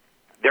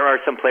 there are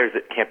some players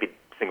that can't be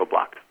single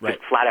blocked. Right.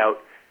 Just flat out,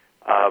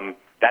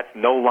 that's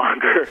no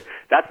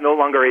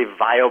longer a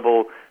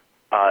viable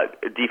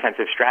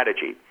defensive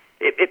strategy.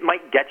 It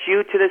might get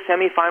you to the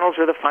semifinals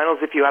or the finals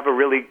if you have a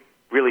really,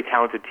 really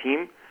talented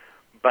team.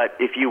 But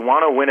if you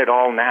want to win it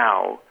all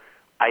now,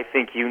 I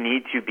think you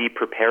need to be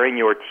preparing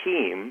your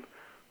team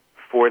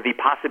for the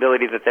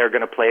possibility that they're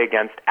going to play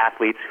against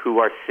athletes who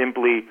are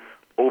simply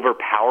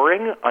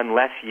overpowering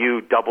unless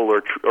you double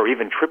or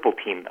even triple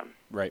team them.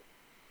 Right.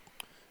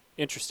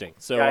 Interesting.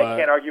 So I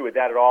can't argue with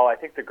that at all. I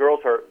think the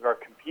girls are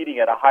competing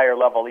at a higher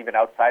level even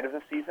outside of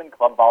the season.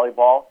 Club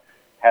volleyball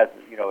has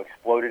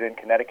exploded in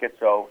Connecticut.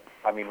 So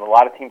a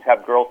lot of teams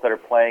have girls that are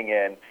playing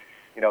in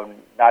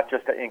not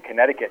just in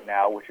Connecticut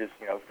now, which is,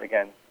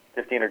 again,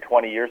 15 or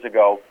 20 years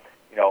ago,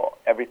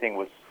 everything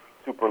was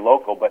super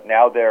local, but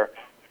now they're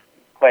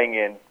playing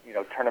in,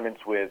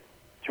 tournaments with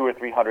 200 or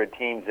 300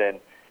 teams in,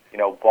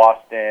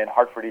 Boston.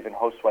 Hartford even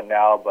hosts one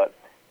now, but,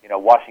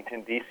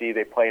 Washington, D.C.,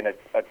 they play in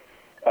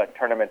a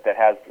tournament that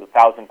has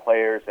 1,000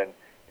 players, and,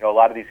 a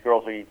lot of these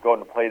girls are going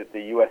to play at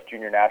the U.S.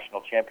 Junior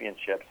National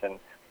Championships, and,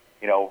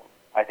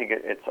 I think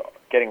it's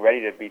getting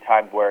ready to be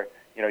time where,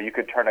 you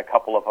could turn a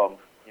couple of them,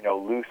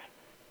 loose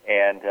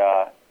and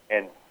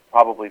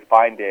probably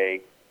find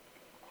a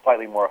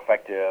slightly more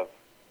effective,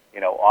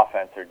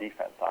 offense or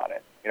defense on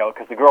it.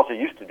 Because the girls are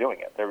used to doing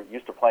it. They're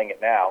used to playing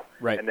it now,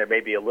 right. And they're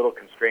maybe a little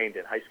constrained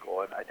in high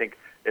school. And I think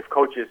if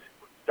coaches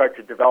start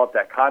to develop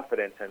that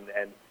confidence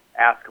and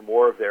ask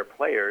more of their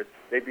players,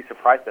 they'd be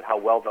surprised at how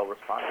well they'll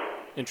respond.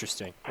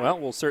 Interesting. Well,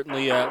 we'll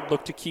certainly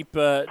look to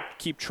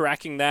keep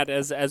tracking that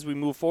as we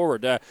move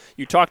forward.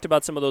 You talked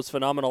about some of those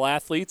phenomenal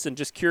athletes, and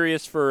just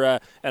curious for,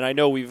 and I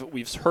know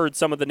we've heard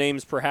some of the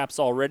names perhaps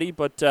already,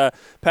 but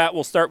Pat,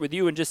 we'll start with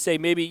you and just say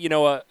maybe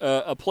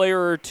a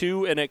player or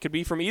two, and it could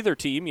be from either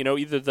team.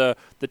 Either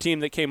the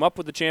team that came up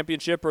with the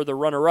championship or the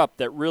runner-up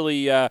that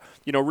really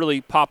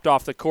really popped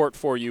off the court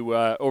for you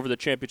over the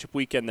championship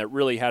weekend. That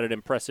really had an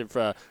impressive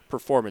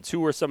performance. performance? Who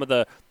were some of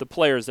the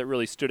players that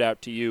really stood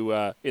out to you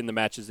in the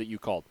matches that you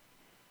called?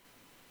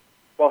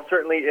 Well,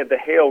 certainly in the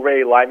Hale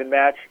Ray Lyman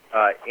match,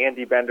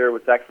 Andy Bender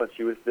was excellent.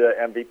 She was the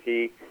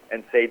MVP,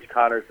 and Sage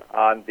Connors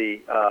on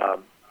the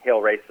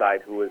Hale Ray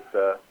side, who was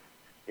the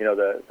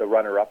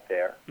runner-up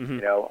there. Mm-hmm.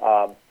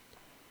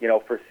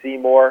 For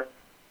Seymour,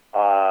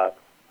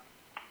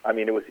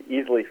 it was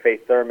easily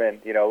Faith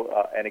Thurman.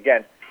 And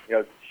again,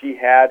 she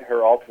had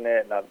her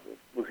alternate, and I'm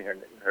losing her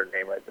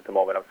name right at the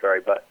moment. I'm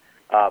sorry, but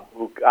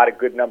who got a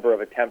good number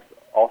of attempts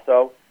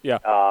also. Yeah.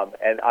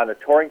 And on the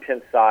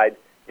Torrington side,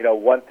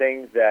 one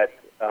thing that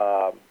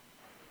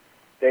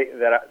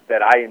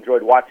that I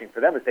enjoyed watching for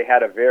them is they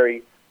had a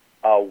very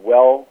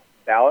well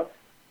balanced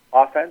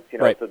offense.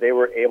 Right. So they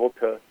were able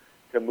to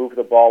move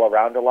the ball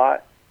around a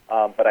lot.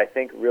 But I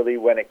think really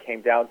when it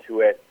came down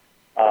to it,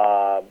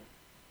 Carissa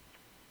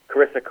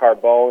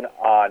Carbone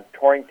on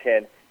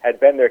Torrington had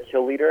been their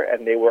kill leader,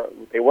 and they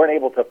weren't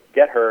able to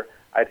get her,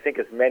 I think,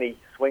 as many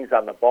swings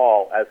on the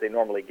ball as they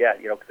normally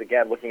get. Because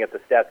again, looking at the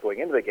stats going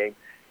into the game,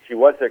 she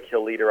was their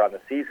kill leader on the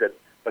season,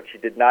 but she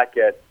did not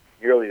get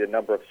nearly the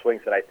number of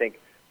swings. And I think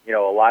a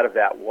lot of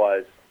that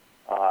was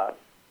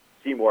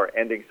Seymour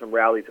ending some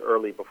rallies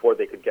early before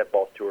they could get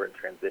balls to her in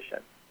transition.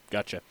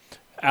 Gotcha.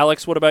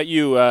 Alex, what about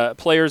you?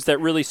 Players that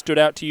really stood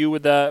out to you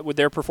with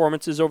their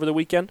performances over the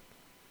weekend?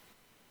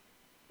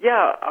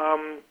 Yeah.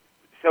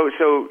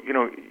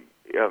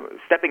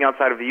 Stepping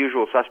outside of the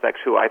usual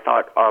suspects, who I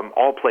thought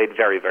all played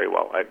very, very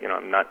well.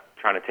 I'm not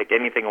trying to take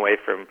anything away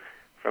from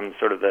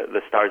sort of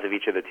the stars of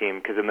each of the team,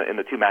 because in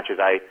the two matches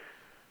I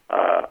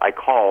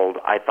called,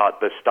 I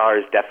thought the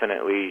stars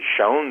definitely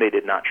shone. They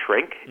did not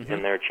shrink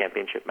in their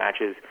championship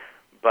matches,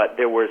 but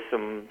there were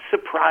some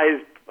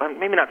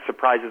maybe not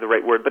surprise is the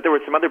right word, but there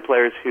were some other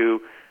players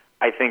who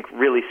I think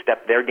really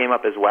stepped their game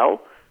up as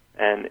well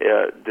and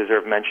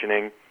deserve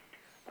mentioning.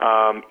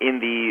 In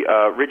the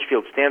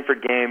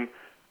Ridgefield-Stanford game,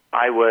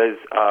 I was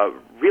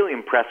really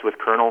impressed with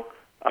Colonel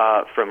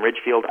from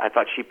Ridgefield. I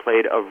thought she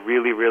played a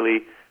really,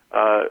 really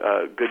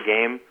good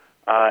game.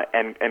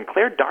 And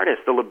Claire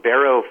Dardis, the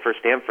libero for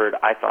Stanford,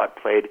 I thought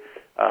played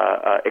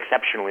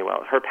exceptionally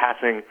well. Her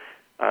passing,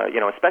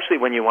 especially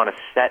when you want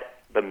to set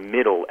the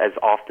middle as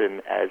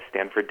often as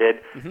Stanford did,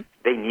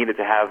 they needed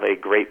to have a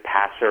great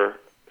passer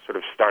sort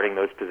of starting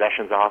those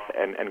possessions off,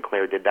 and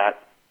Claire did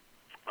that.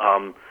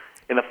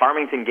 In the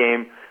Farmington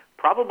game,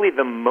 probably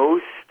the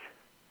most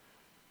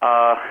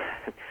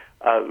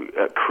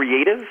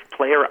creative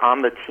player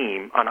on the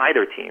team, on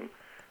either team,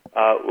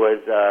 was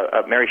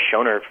Mary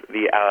Schoner,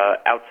 the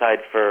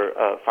outside for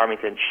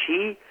Farmington.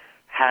 She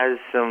has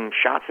some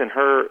shots in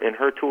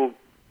her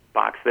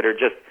toolbox that are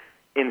just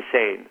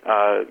insane.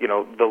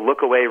 The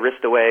look away,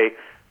 wrist away,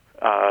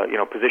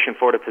 position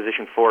 4 to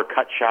position 4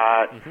 cut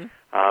shot.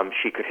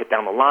 She could hit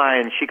down the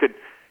line.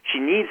 She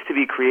needs to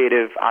be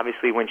creative,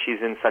 obviously, when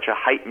she's in such a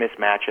height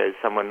mismatch as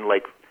someone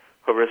like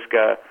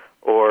Horiska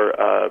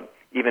or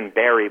even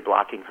Barry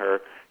blocking her.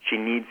 She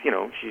needs,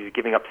 she's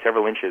giving up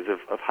several inches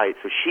of height.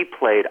 So she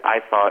played, I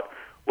thought,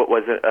 what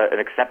was an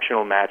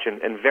exceptional match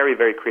and very,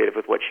 very creative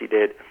with what she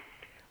did.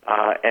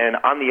 And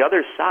on the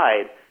other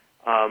side,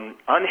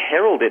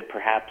 unheralded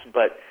perhaps,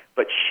 but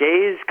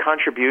Shea's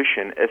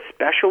contribution,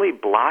 especially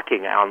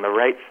blocking on the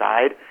right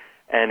side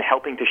and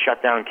helping to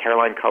shut down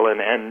Caroline Cullen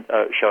and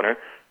Schoner,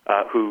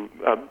 who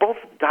both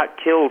got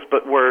kills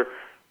but were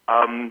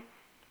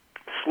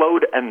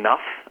slowed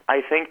enough,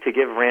 I think, to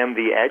give Ram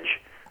the edge.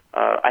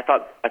 I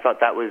thought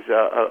that was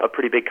a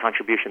pretty big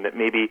contribution that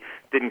maybe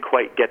didn't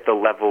quite get the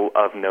level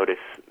of notice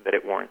that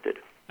it warranted.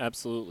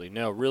 Absolutely.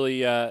 No,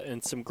 really,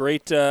 and some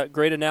great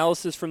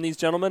analysis from these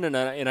gentlemen,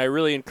 and I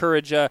really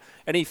encourage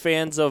any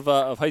fans of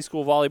high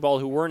school volleyball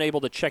who weren't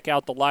able to check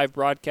out the live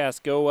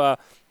broadcast, go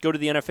to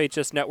the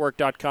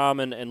NFHSnetwork.com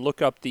and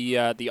look up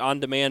the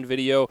on-demand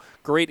video.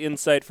 Great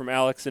insight from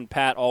Alex and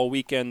Pat all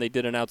weekend. They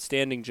did an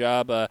outstanding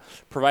job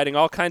providing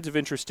all kinds of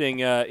interesting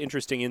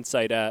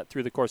insight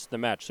through the course of the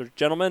match. So,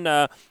 gentlemen,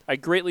 I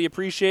greatly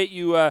appreciate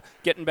you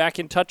getting back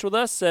in touch with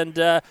us, and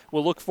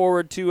we'll look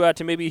forward to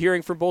maybe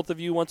hearing from both of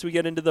you once we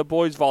get into the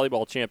boys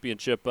volleyball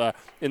championship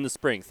in the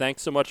spring.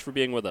 Thanks so much for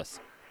being with us.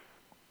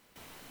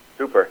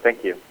 Super.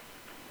 Thank you.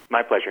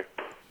 My pleasure.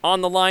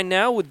 On the line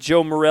now with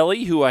Joe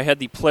Morelli, who I had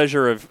the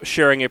pleasure of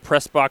sharing a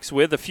press box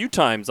with a few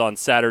times on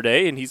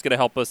Saturday, and he's going to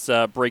help us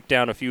break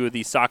down a few of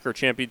the soccer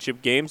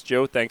championship games.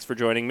 Joe, thanks for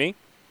joining me.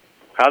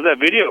 How'd that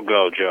video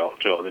go, Joe?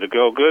 Did it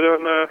go good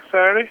on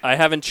Saturday? I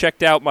haven't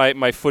checked out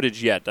my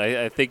footage yet.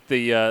 I think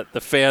the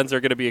fans are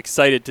going to be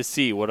excited to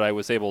see what I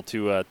was able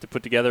to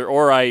put together,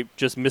 or I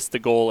just missed the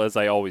goal as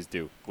I always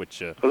do.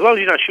 Which as long as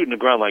you're not shooting the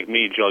ground like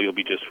me, Joe, you'll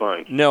be just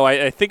fine. No,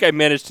 I think I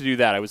managed to do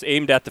that. I was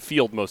aimed at the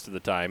field most of the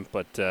time,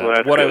 but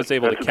what good. I was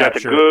able to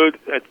capture.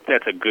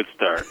 That's a good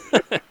start.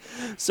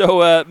 So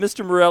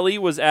Mr. Morelli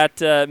was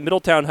at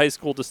Middletown High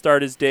School to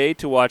start his day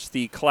to watch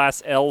the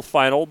Class L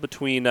final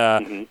between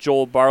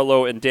Joel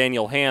Barlow and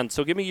Daniel Hand.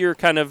 So give me your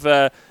kind of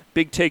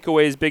big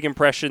takeaways, big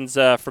impressions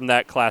from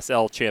that Class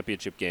L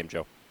championship game,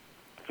 Joe.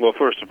 Well,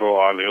 first of all,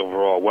 on the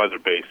overall weather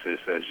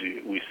basis, as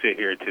we sit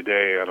here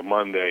today on a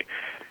Monday,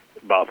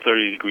 about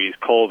 30 degrees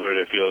colder, and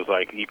it feels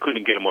like you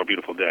couldn't get a more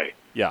beautiful day.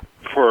 Yeah.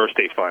 For a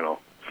state final.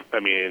 I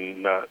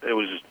mean, it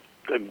was just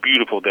a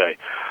beautiful day.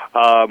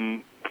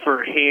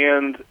 For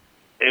hand,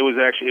 it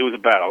was a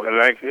battle, and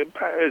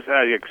as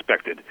I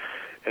expected.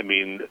 I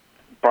mean,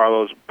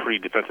 Barlow's a pretty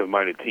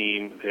defensive-minded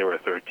team. They were a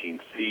 13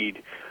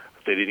 seed.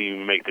 They didn't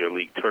even make their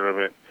league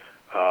tournament,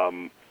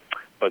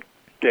 but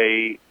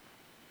they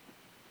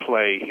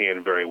play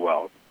hand very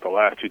well. The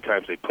last two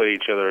times they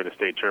played each other in the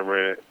state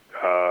tournament,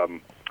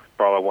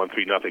 Barlow won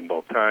 3-0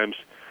 both times,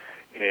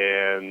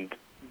 and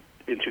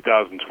in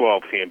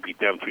 2012, hand beat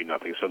them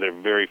 3-0. So they're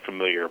very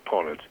familiar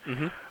opponents,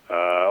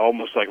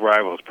 almost like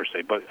rivals per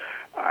se. But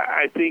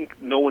I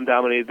think no one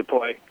dominated the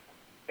play,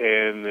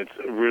 and it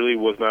really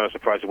was not a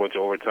surprise it went to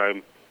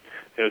overtime.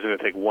 It was going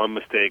to take one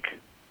mistake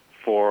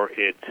for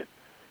it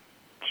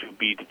to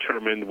be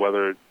determined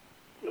whether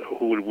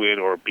who would win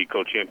or be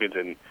co-champions,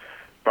 and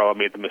Barlow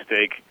made the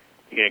mistake.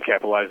 He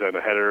capitalized on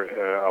a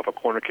header off a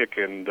corner kick,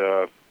 and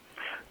they're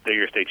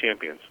your state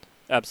champions.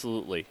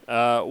 Absolutely.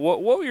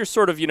 What were your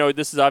sort of,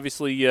 this is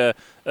obviously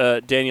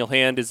Daniel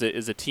Hand is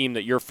a team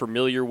that you're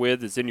familiar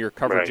with, is in your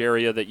coverage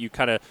area that you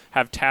kind of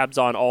have tabs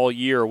on all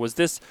year. Was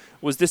this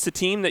a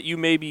team that you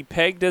maybe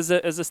pegged as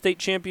a state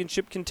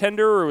championship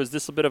contender, or was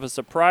this a bit of a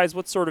surprise?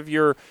 What's sort of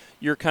your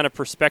kind of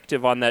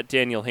perspective on that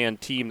Daniel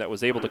Hand team that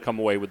was able to come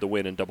away with the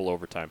win in double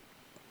overtime?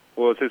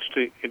 Well, it's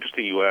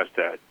interesting you asked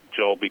that,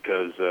 Joel,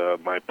 because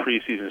my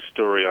preseason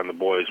story on the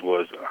boys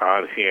was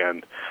on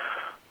Hand.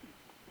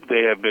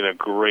 They have been a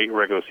great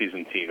regular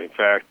season team. In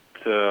fact,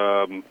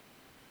 from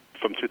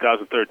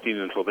 2013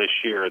 until this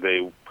year,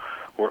 they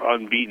were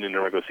unbeaten in the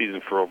regular season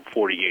for over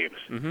 40 games.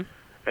 And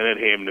then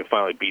Hamden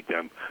finally beat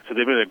them. So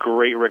they've been a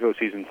great regular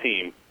season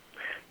team,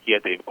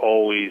 yet they've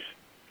always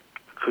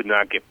could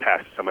not get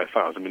past the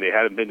semifinals. I mean, they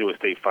hadn't been to a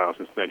state final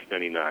since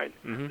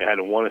 1999. They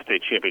hadn't won a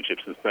state championship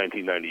since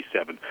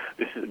 1997.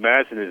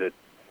 Madison is a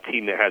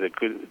team that has the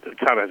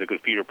town has a good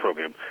feeder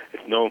program.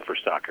 It's known for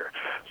soccer.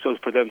 So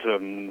for them to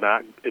have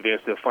not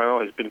advanced to the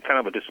final has been kind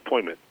of a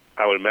disappointment,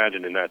 I would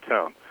imagine, in that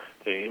town.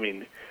 I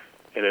mean,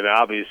 and then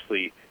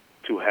obviously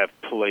to have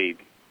played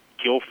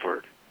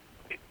Guilford,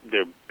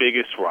 their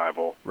biggest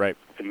rival, right?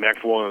 And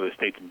Mac, one of the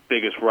state's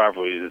biggest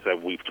rivalries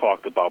that we've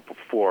talked about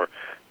before,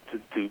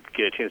 to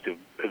get a chance to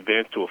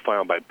advance to a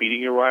final by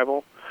beating your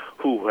rival,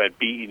 who had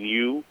beaten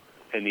you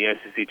in the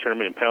SEC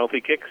tournament in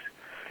penalty kicks,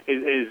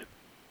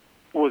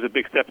 was a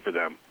big step for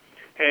them.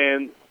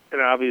 And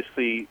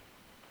obviously,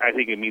 I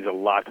think it means a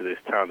lot to this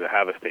town to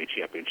have a state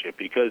championship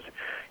because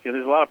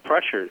there's a lot of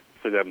pressure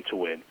for them to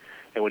win.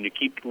 And when you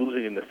keep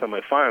losing in the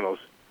semifinals,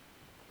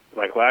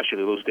 like last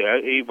year, they lose to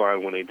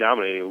Avon when they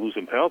dominated and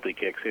losing penalty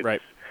kicks.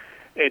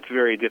 It's a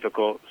very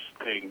difficult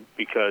thing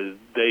because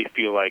they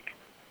feel like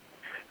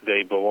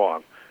they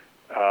belong.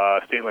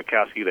 Stan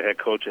Lekowski, the head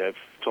coach, had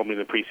told me in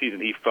the preseason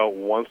he felt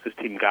once this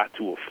team got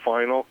to a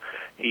final,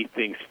 he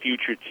thinks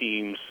future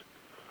teams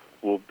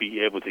will be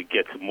able to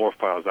get to more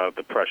finals now that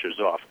the pressure's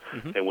off.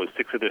 And with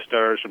 6 of their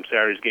starters from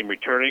Saturday's game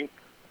returning,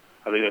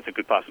 I think that's a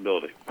good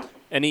possibility.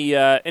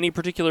 Any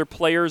particular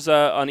players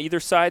on either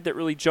side that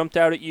really jumped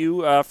out at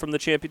you from the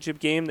championship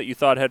game that you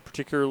thought had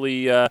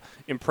particularly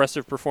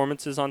impressive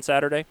performances on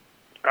Saturday?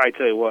 I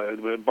tell you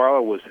what,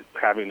 Barlow was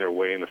having their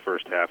way in the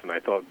first half, and I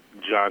thought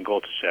John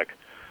Golczyk,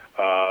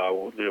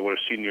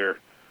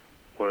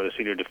 one of the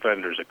senior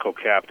defenders, a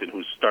co-captain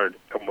who started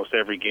almost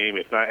every game,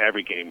 if not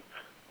every game,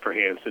 for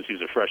Hand since he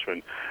was a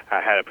freshman,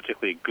 had a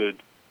particularly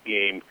good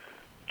game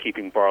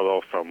keeping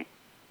Barlow from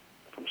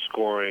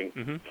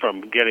scoring,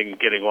 from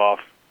getting off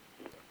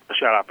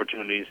shot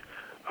opportunities.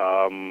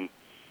 And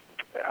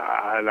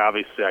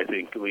obviously, I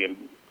think Liam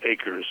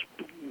Akers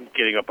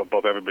getting up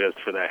above everybody else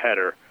for that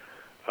header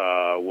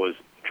was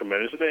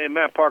tremendous. And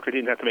Matt Parker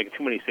didn't have to make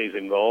too many saves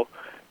in goal,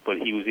 but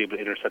he was able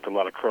to intercept a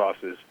lot of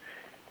crosses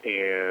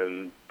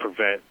and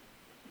prevent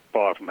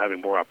Barlow from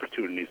having more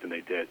opportunities than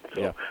they did.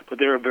 So, but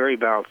they're a very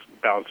balanced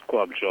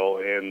club, Joel,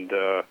 and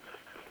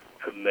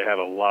they have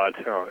a lot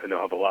of talent, and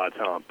they'll have a lot of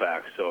talent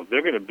back. So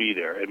they're going to be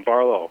there, and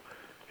Barlow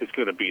is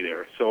going to be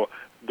there. So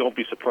don't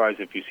be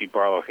surprised if you see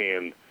Barlow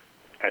Hand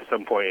at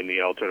some point in the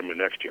L tournament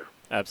next year.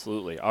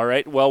 Absolutely. All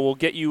right. Well, we'll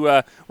get you.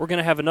 We're going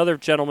to have another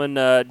gentleman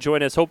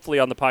join us, hopefully,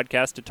 on the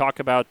podcast to talk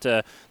about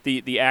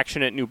the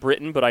action at New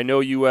Britain. But I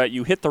know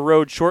you hit the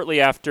road shortly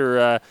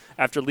after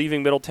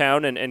leaving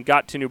Middletown and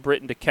got to New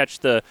Britain to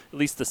catch at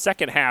least the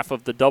second half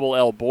of the Double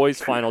L boys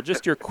final.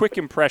 Just your quick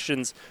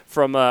impressions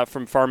from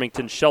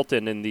Farmington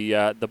Shelton in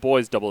the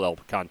boys Double L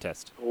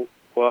contest.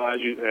 Well,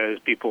 as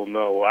people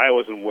know, I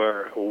wasn't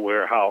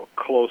aware how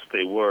close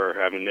they were,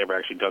 having never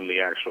actually done the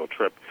actual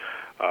trip.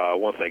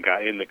 Once I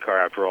got in the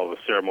car after all the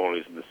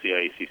ceremonies and the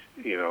CIAC,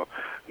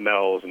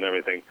 medals and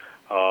everything,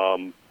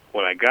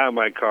 when I got in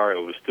my car,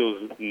 it was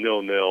still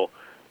 0-0.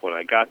 When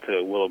I got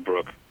to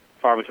Willowbrook,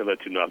 Farmington led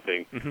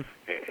 2-0,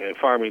 and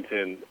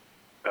Farmington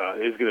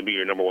is going to be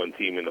your number one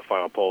team in the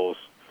final polls.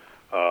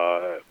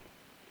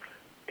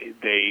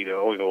 They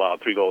only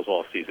allowed 3 goals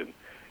all season,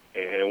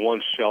 and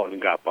once Shelton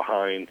got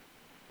behind,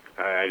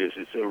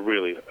 it's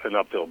really an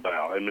uphill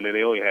battle. I mean,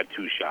 they only had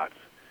 2 shots.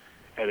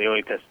 and they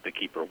only tested the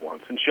keeper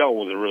once. And Shelton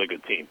was a really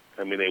good team.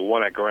 I mean, they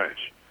won at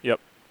Greenwich. Yep.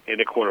 In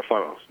the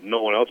quarterfinals.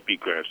 No one else beat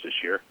Greenwich this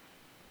year.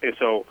 And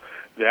so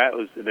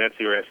that's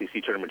your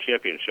SEC tournament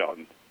champion,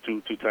 Shelton,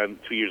 two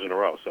years in a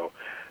row. So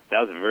that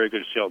was a very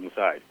good Shelton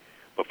side.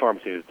 But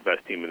Farmington is the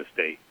best team in the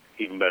state,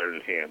 even better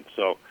than Hand.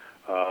 So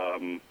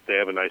they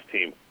have a nice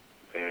team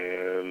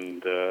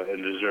and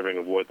deserving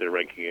of what their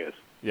ranking is.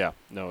 Yeah,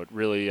 no, it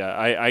really.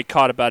 I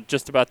caught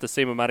just about the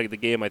same amount of the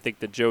game I think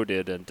that Joe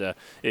did, and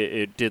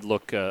it did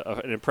look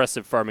an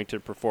impressive Farmington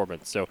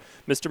performance. So,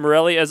 Mr.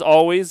 Morelli, as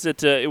always,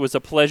 it was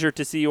a pleasure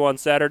to see you on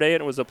Saturday,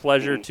 and it was a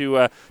pleasure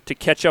to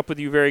catch up with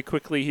you very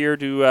quickly here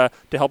to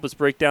help us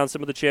break down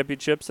some of the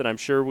championships. And I'm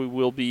sure we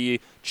will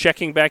be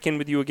checking back in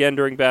with you again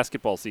during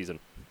basketball season.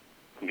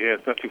 Yeah,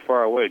 it's not too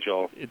far away,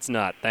 Joel. It's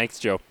not. Thanks,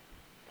 Joe.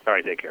 All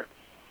right, take care.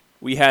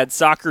 We had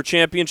soccer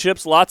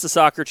championships, lots of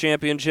soccer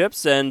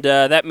championships, and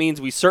that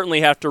means we certainly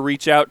have to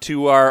reach out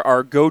to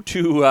our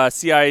go-to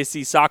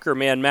CIAC soccer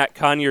man, Matt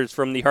Conyers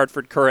from the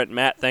Hartford Courant.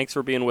 Matt, thanks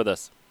for being with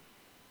us.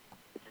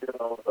 As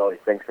always,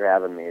 thanks for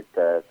having me. It's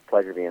a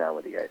pleasure being on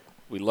with you guys.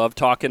 We love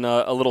talking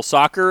a little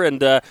soccer,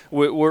 and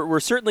we're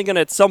certainly going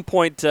to at some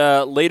point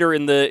later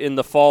in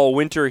the fall,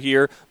 winter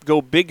here,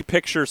 go big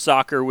picture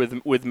soccer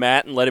with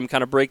Matt and let him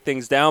kind of break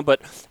things down.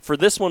 But for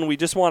this one, we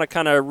just want to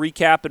kind of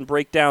recap and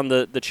break down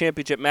the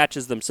championship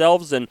matches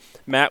themselves. And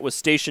Matt was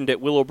stationed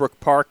at Willowbrook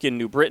Park in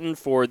New Britain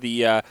for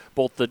the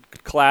both the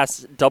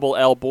Class Double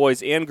L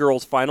boys and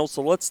girls finals.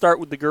 So let's start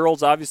with the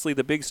girls. Obviously,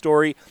 the big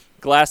story.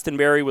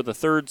 Glastonbury with a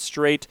third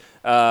straight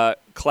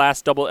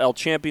Class Double L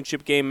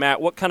championship game. Matt,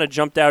 what kind of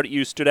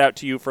stood out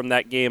to you from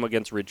that game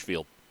against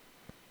Ridgefield?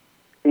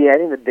 Yeah, I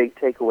think the big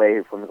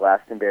takeaway from the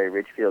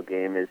Glastonbury-Ridgefield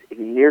game is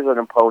here's an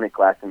opponent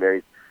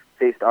Glastonbury's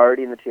faced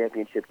already in the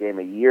championship game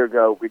a year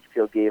ago.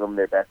 Ridgefield gave them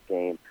their best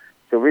game.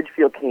 So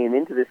Ridgefield came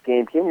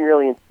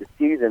really into the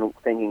season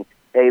thinking,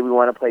 hey, we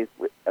want to play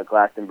with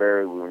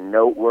Glastonbury. We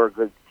know we're a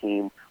good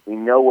team. We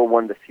know we're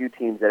one of the few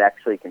teams that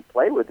actually can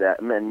play with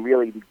them and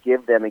really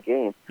give them a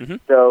game. Mm-hmm.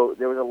 So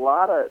there was a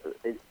lot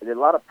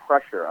of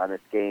pressure on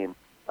this game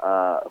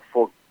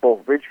for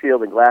both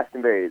Ridgefield and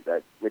Glastonbury.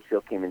 That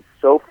Ridgefield came in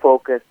so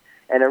focused,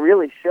 and it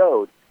really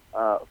showed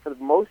for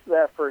most of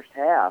that first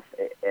half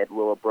at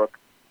Willowbrook.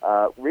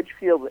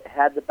 Ridgefield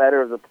had the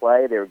better of the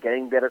play. They were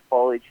getting better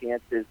quality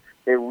chances.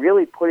 They were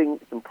really putting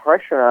some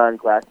pressure on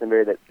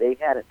Glastonbury that they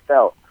hadn't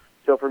felt.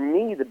 So for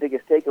me, the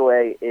biggest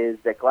takeaway is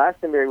that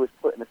Glastonbury was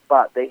put in a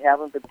spot they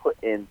haven't been put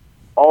in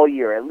all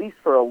year, at least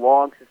for a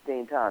long,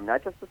 sustained time.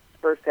 Not just the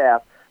first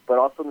half, but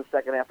also in the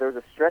second half. There was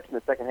a stretch in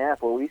the second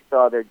half where we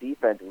saw their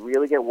defense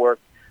really get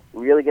worked,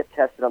 really get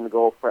tested on the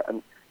goal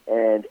front.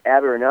 And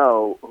Abby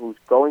Renault, who's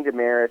going to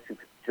Marist, who's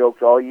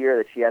joked all year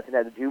that she hasn't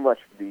had to do much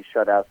for these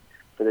shutouts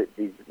for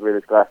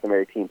this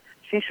Glastonbury team,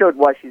 she showed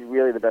why she's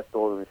really the best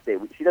goalie in the state.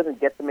 She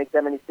doesn't get to make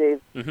that many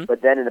saves,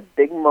 but then in a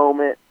big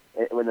moment,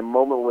 when the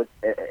moment was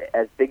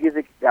as big as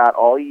it got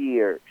all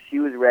year, she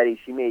was ready.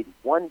 She made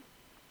one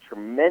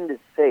tremendous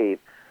save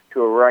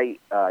to her right,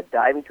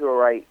 diving to her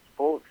right,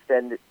 full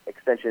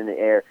extension in the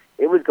air.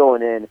 It was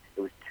going in.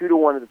 It was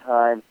 2-1 at the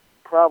time,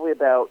 probably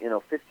about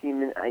 15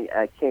 minutes.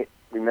 I can't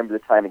remember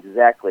the time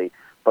exactly,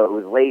 but it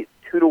was late,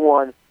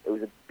 2-1. It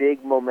was a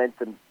big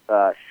momentum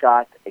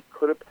shot. It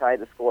could have tied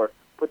the score,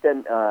 put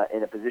them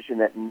in a position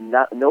that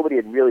nobody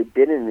had really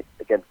been in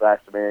against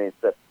Glastonbury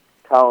except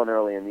Colin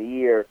early in the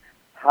year.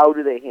 How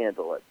do they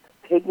handle it?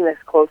 Taking this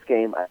close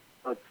game,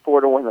 it's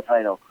 4-1 in the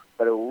final,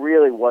 but it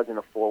really wasn't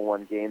a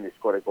 4-1 game. They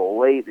scored a goal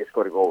late. They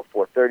scored a goal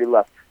with 4:30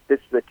 left. This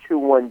is a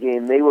 2-1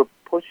 game. They were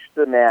pushed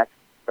to the max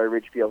by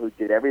Ridgefield, who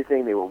did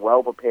everything. They were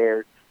well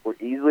prepared. Were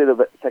easily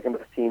the second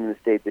best team in the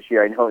state this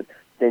year. I know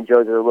St.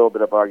 Joe's is a little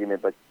bit of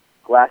argument, but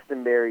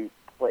Glastonbury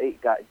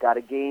got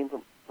a game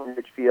from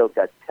Ridgefield,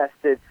 got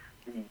tested.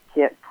 You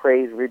can't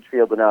praise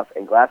Ridgefield enough,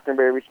 and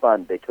Glastonbury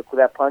responded. They took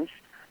that punch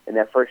in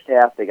that first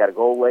half. They got a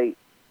goal late.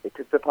 They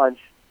took the punch,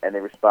 and they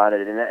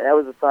responded. And that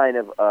was a sign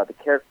of the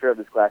character of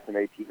this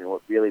Glastonbury team and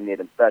what really made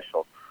them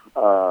special.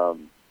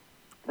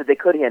 But they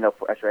could handle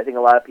pressure. I think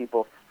a lot of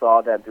people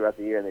saw them throughout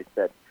the year, and they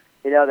said,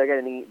 they're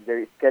going to need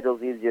their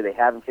schedule's easier. They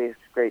haven't faced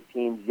great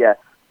teams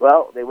yet.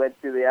 Well, they went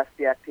through the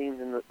FCAC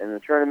teams in the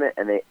tournament,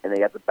 and they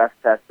got the best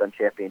test on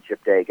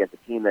championship day against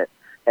a team that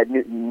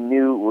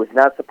was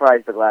not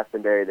surprised by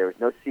Glastonbury. There was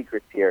no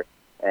secrets here,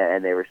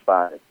 and they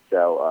responded.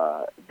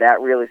 So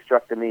that really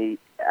struck me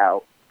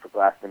out for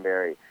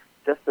Glastonbury,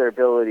 just their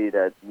ability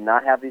to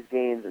not have these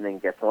games and then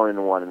get thrown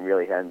into one and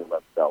really handle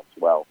themselves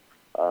well.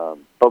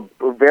 But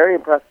we're very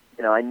impressed.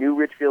 I knew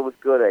Ridgefield was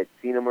good. I'd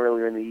seen them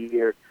earlier in the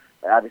year.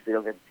 I obviously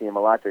don't get to see them a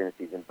lot during the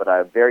season, but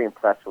I'm very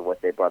impressed with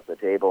what they brought to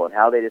the table and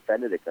how they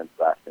defended against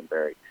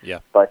Glastonbury. Yeah.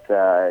 But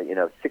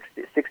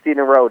 60 in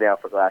a row now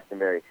for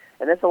Glastonbury,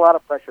 and that's a lot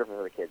of pressure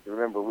for the kids.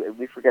 Remember,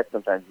 we forget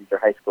sometimes these are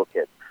high school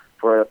kids.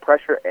 for the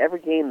pressure, every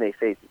game they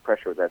face is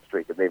pressure with that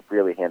streak, and they've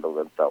really handled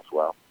themselves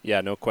well. Yeah,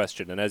 no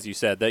question. And as you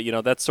said,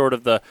 that that's sort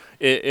of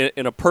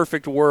in a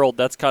perfect world,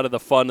 that's kind of the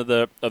fun of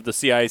the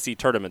CIAC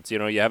tournaments. You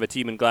have a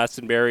team in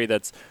Glastonbury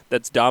that's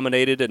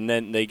dominated, and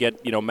then they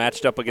get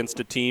matched up against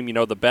a team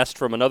the best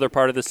from another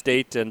part of the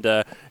state, and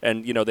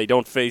they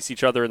don't face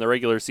each other in the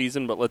regular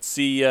season. But let's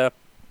see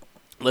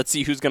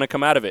who's going to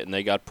come out of it. And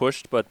they got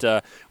pushed, but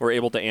were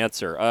able to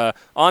answer.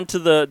 On to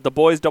the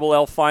boys Double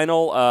L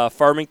final,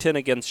 Farmington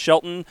against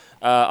Shelton.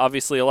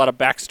 Obviously, a lot of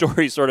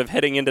backstory sort of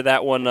heading into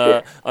that one,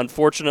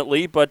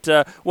 unfortunately. But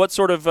what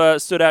sort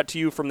of stood out to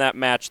you from that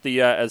match,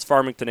 as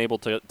Farmington able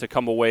to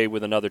come away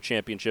with another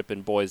championship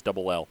in boys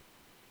Double L?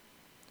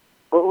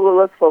 Well,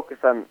 let's focus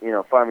on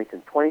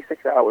Farmington.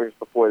 26 hours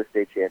before the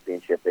state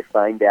championship, they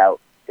find out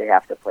they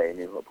have to play a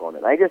new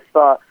opponent. I just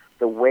thought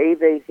the way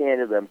they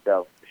handled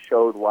themselves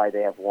showed why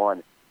they have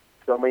won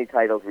so many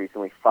titles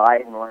recently,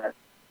 5 in the last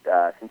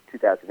since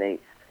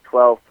 2008,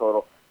 12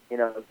 total.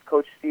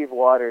 Coach Steve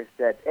Waters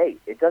said, "Hey,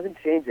 it doesn't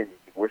change anything.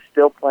 We're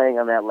still playing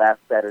on that last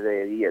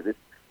Saturday of the year.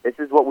 This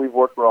is what we've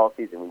worked for all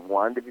season. We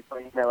wanted to be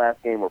playing in that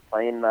last game. We're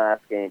playing in the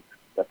last game.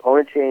 The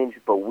opponent changed,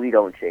 but we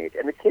don't change."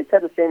 And the kids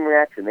had the same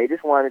reaction. They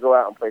just wanted to go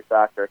out and play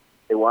soccer.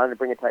 They wanted to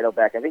bring a title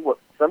back. I think what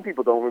some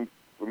people don't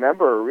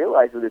remember or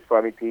realize with this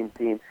Farmington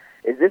team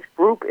is this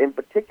group in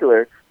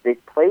particular, they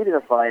played in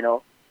a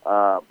final,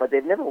 but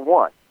they've never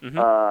won.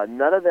 Mm-hmm.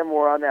 None of them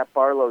were on that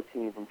Barlow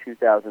team from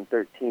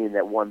 2013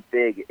 that won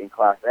big in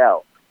Class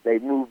L. They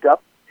moved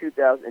up in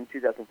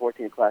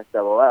 2014 in Class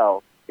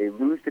LL. They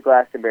lose to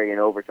Glastonbury in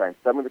overtime.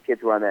 Some of the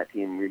kids who were on that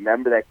team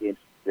remember that game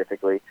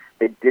specifically.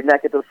 They did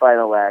not get to the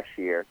final last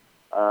year.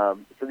 So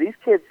these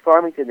kids,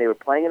 Farmington, they were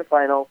playing in a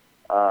final,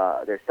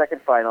 their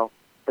second final,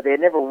 but they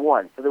had never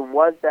won. So there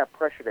was that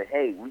pressure to,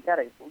 hey, we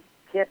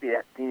can't be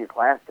that senior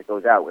class that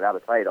goes out without a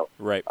title.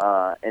 Right.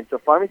 And so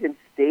Farmington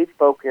stayed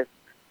focused,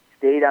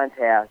 stayed on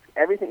task.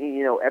 Everything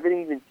you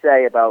can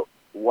say about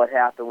what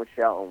happened with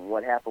Shelton,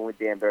 what happened with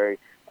Danbury,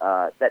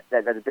 that's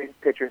a big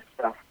picture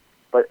stuff.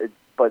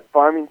 But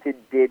Farmington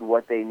did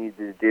what they needed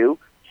to do.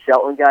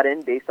 Shelton got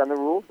in based on the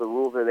rules. The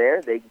rules are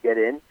there. They can get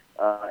in.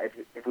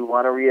 If we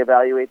want to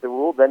reevaluate the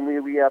rule, then we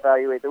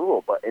reevaluate the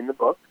rule. But in the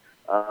book,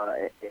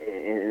 and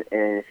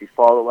if you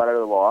follow the letter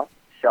of the law,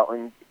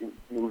 Shelton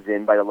moves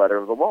in by the letter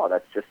of the law.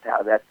 That's just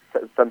how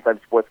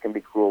sometimes sports can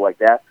be cruel like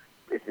that.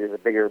 If there's a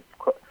bigger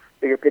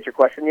picture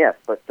question, yes.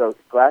 But so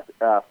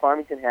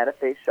Farmington had to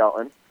face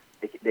Shelton.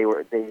 They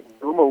knew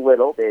him a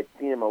little. They had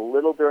seen him a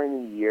little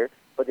during the year,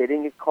 but they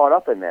didn't get caught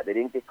up in that. They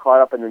didn't get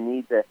caught up in the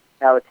need to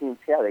have a team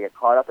together. They got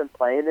caught up in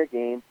playing their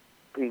game,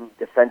 being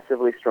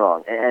defensively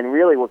strong. And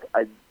really what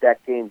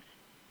that game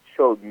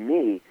showed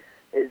me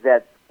is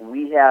that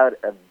we had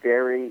a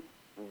very,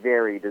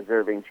 very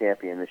deserving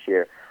champion this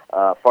year.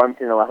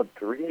 Farmington allowed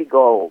 3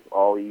 goals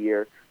all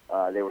year.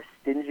 They were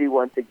stingy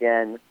once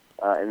again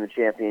in the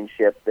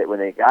championship. That when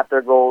they got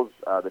their goals,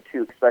 the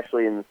 2,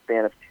 especially in the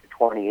span of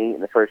 2:28 in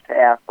the first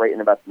half, right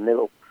in about the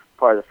middle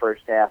part of the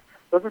first half,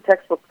 those were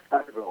textbook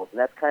soccer goals, and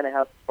that's kind of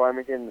how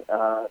Farmington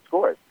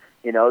scores.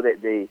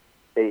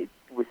 They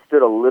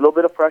withstood a little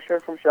bit of pressure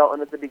from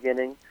Shelton at the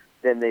beginning.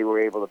 Then they were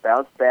able to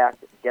bounce back,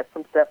 get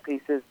some set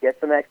pieces, get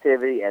some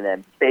activity, and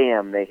then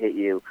bam, they hit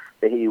you.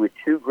 They hit you with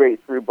 2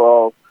 great through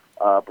balls.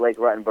 Blake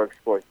Ruttenberg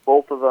scores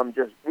both of them.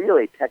 Just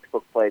really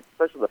textbook plays,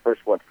 especially the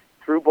first one.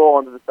 Through ball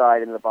onto the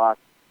side into the box,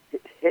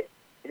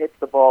 hits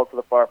the ball to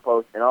the far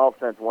post, and all of a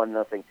sudden it's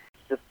 1-0.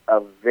 Just a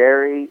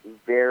very,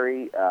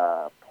 very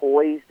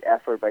poised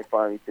effort by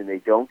Farmington. They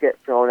don't get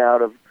thrown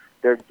out of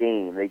their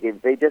game.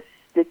 They just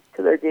stick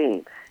to their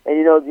game.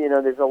 And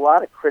there's a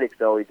lot of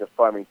critics always of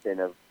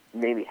Farmington of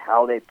maybe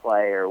how they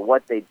play or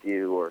what they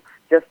do, or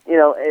just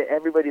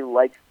everybody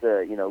likes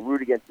to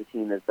root against the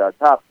team that's on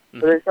top. Mm-hmm.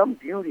 But there's some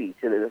beauty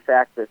to the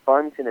fact that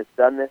Farmington has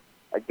done this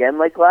again,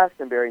 like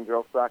Glastonbury in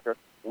girls soccer,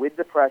 with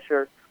the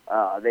pressure.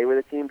 They were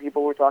the team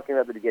people were talking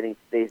about at the beginning.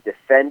 They've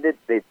defended,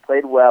 they've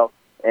played well,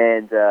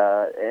 and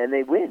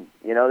they win.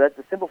 That's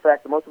the simple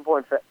fact. The most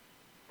important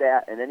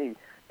stat in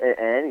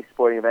any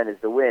sporting event is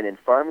the win. And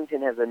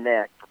Farmington has a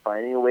knack for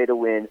finding a way to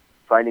win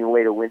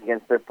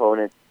against their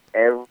opponents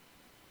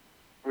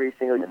every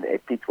single in the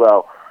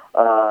AP12.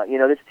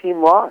 This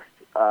team lost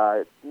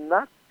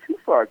not too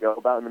far ago,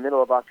 about in the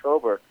middle of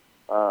October,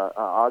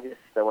 August,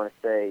 I want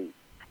to say,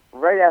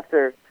 right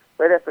after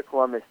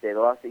Columbus Day. They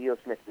lost to E.O.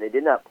 Smith, and they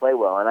did not play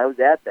well, and I was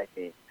at that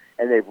game.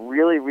 And they've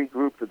really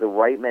regrouped with the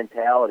right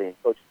mentality.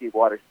 And Coach Steve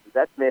Waters,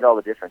 that's made all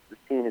the difference. This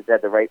team has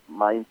had the right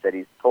mindset.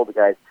 He's told the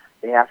guys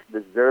they have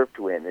to deserve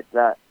to win. It's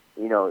not,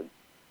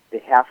 they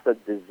have to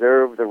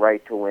deserve the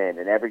right to win.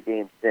 And every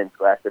game since,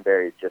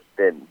 Glastonbury has just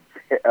been,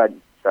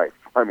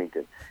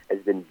 Farmington has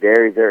been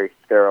very, very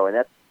thorough. And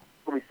that's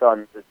what we saw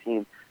in the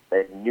team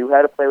that knew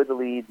how to play with the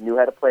lead, knew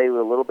how to play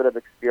with a little bit of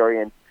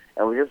experience,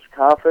 and was just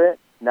confident,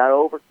 not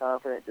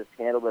overconfident, just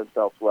handled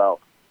themselves well.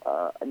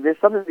 And there's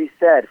something to be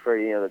said for,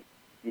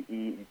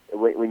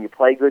 when you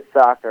play good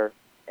soccer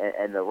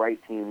and the right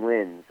team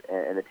wins,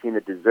 and the team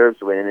that deserves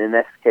to win. And in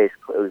this case,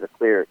 it was a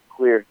clear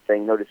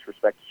thing. No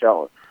disrespect to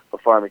Shelton,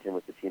 but Farmington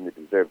was the team that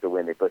deserved the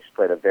win. They both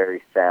played a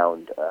very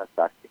sound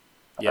soccer game.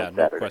 Yeah,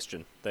 no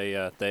question.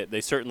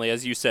 They certainly,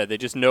 as you said, they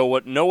just know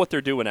what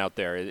they're doing out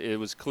there. It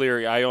was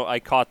clear. I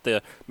caught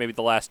maybe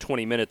the last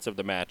 20 minutes of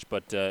the match,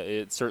 but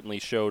it certainly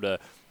showed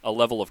a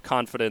level of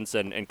confidence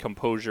and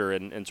composure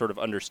and sort of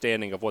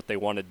understanding of what they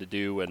wanted to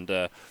do,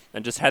 and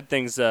just had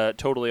things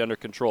totally under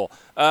control.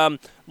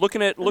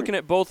 Looking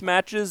at both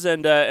matches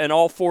and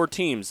all four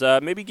teams,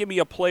 maybe give me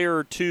a player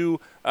or two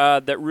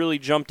that really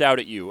jumped out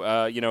at you.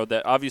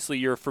 That obviously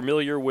you're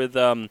familiar with.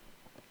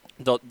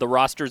 The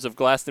rosters of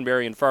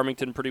Glastonbury and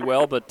Farmington pretty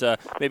well, but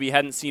maybe you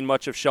hadn't seen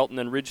much of Shelton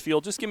and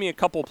Ridgefield. Just give me a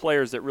couple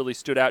players that really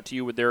stood out to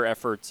you with their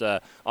efforts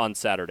on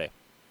Saturday.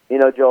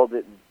 Joel,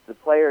 the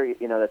player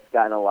that's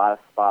gotten a lot of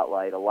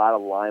spotlight, a lot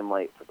of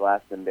limelight for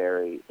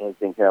Glastonbury has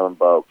been Carolyn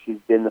Bogue. She's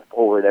been the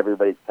forward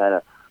everybody's kind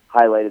of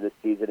highlighted this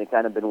season and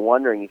kind of been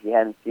wondering, if you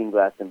hadn't seen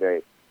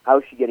Glastonbury, how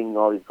is she getting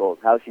all these goals,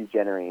 how she's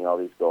generating all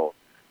these goals.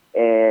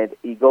 And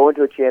you go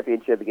into a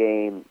championship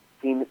game,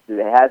 team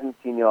that hasn't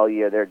seen you all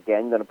year, they're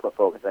again going to put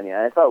focus on you.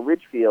 And I thought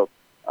Ridgefield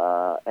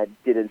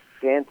did a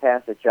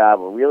fantastic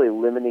job of really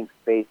limiting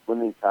space,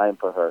 limiting time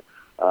for her.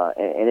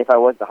 And if I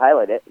was to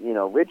highlight it,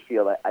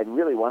 Ridgefield, I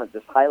really want to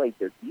just highlight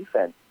their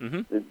defense.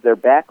 Mm-hmm. Their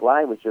back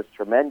line was just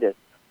tremendous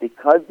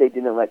because they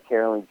didn't let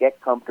Carolyn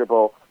get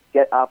comfortable,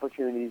 get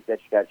opportunities that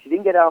she got. She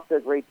didn't get off to a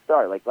great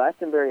start. Like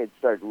Glastonbury had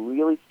started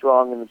really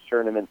strong in this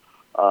tournament.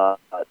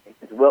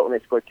 Wilton, they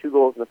scored 2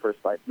 goals in the first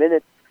 5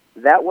 minutes.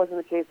 That wasn't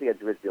the case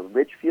against Ridgefield.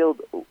 Ridgefield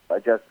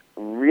just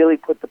really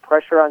put the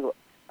pressure on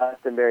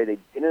Glastonbury. They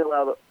didn't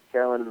allow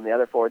Carolyn and the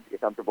other forwards to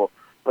get comfortable.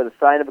 But the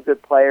sign of a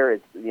good player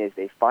is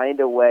they find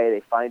a way.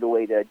 They find a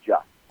way to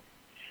adjust.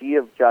 She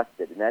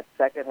adjusted. In that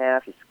second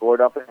half, she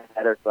scored off a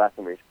header,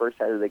 Glastonbury's first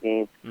header of the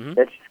game. Mm-hmm.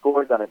 Then she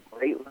scores on a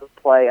great little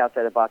play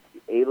outside the box,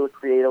 able to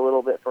create a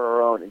little bit for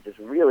her own and just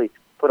really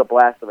put a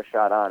blast of a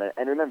shot on it.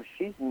 And remember,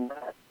 she's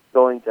not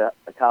going to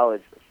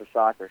college for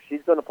soccer.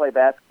 She's going to play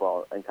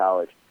basketball in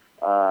college.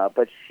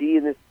 But she,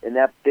 in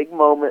that big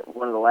moment,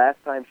 one of the last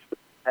times she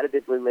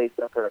competitively laced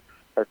up her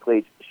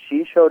cleats,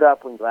 she showed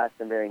up when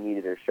Glastonbury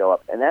needed her to show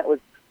up. And that was,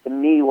 to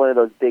me, one of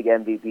those big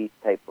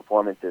MVP-type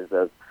performances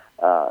of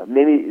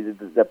maybe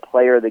the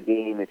player of the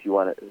game, if you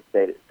want to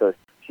say it. So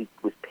she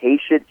was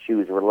patient. She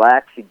was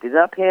relaxed. She did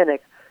not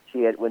panic.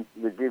 She had, when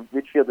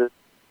Ridgefield did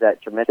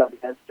that tremendous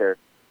against her,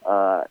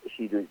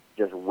 she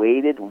just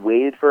waited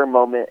for a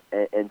moment,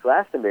 and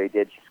Glastonbury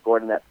did. She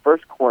scored in that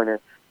first corner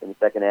in the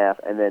second half,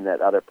 and then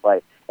that other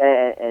play.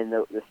 And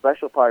the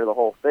special part of the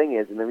whole thing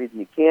is, and the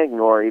reason you can't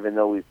ignore, even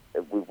though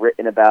we've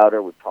written about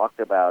her, we've talked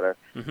about her,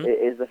 mm-hmm.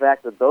 is the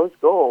fact that those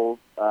goals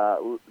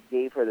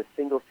gave her the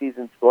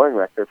single-season scoring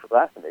record for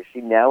Glastonbury. She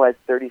now has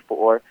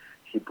 34.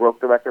 She broke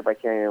the record by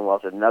Carrie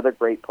Welch, another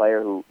great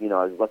player who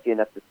I was lucky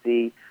enough to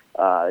see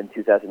in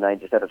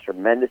 2009. Just had a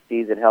tremendous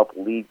season, helped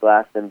lead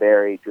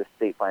Glastonbury to a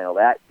state final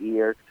that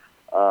year.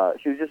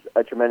 She was just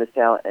a tremendous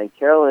talent. And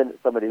Carolyn,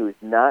 somebody who's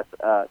not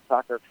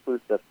soccer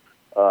exclusive,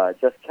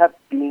 just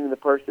kept being the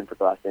person for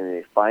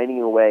Glastonbury,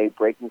 finding a way,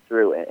 breaking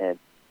through, and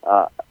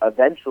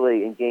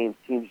eventually in games,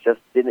 teams just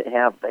didn't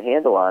have the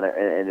handle on it,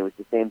 and it was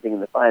the same thing in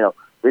the final.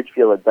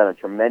 Ridgefield had done a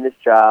tremendous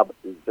job,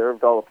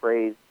 deserved all the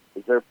praise,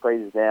 deserved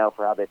praises now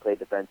for how they played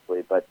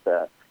defensively, but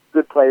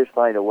good players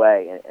find a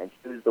way, and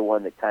she was the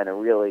one that kind of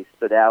really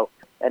stood out.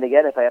 And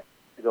again, if I have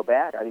to go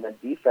back, on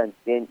defense,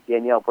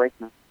 Danielle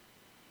Brinkman,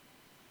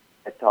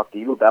 I talked to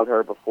you about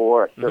her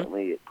before. I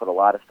certainly put a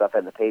lot of stuff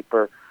in the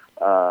paper.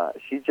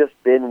 She's just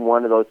been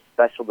one of those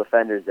special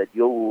defenders that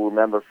you'll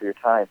remember for your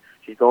time.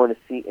 She's going to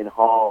Seton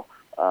Hall.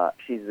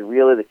 She's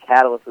really the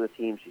catalyst of the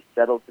team. She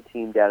settles the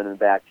team down in the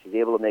back. She's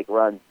able to make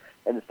runs.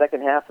 In the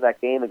second half of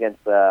that game against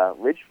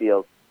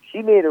Ridgefield,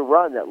 she made a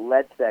run that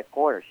led to that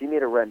corner. She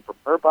made a run from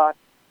her box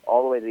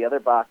all the way to the other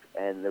box,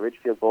 and the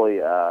Ridgefield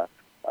goalie,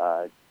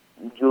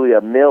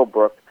 Julia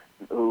Millbrook,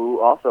 who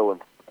also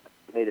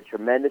made a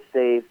tremendous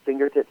save,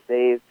 fingertip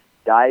save,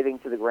 diving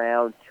to the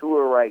ground, to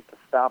her right to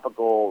stop a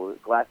goal.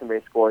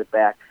 Glastonbury scores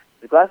back.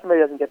 If Glastonbury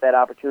doesn't get that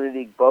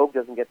opportunity, Bogue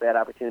doesn't get that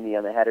opportunity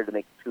on the header to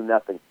make it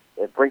 2-0.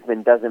 If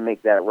Brinkman doesn't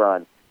make that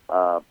run,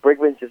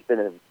 Brinkman's just been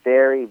a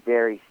very,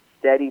 very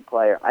steady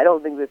player. I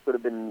don't think this would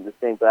have been the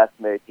same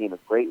Glastonbury team. A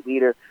great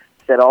leader,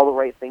 said all the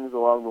right things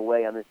along the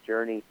way on this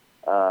journey,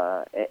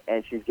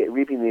 and she's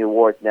reaping the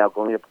awards now,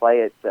 going to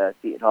play at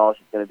Seton Hall.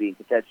 She's going to be in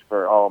contention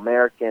for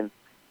All-American.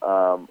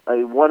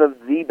 One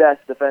of the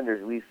best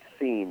defenders we've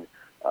seen.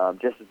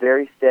 Just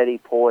very steady,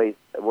 poised,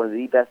 one of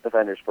the best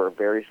defenders for a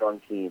very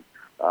strong team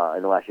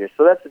in the last year.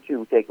 So that's the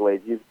two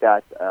takeaways. You've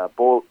got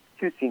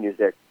two seniors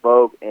there,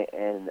 Bogue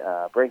and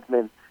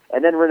Brinkman,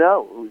 and then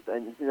Renault, who's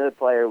another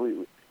player.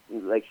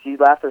 She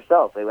laughed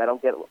herself. I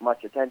don't get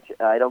much attention.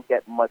 I don't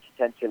get much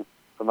attention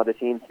from other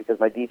teams because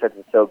my defense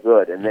is so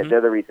good, and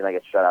they're the reason I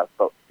get shut out.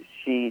 But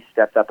she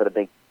stepped up at a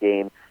big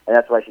game, and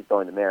that's why she's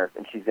going to Marist,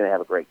 and she's going to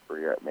have a great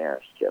career at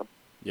Marist too.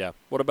 Yeah.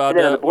 What about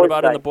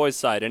on the boys'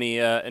 side?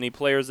 Any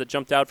players that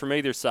jumped out from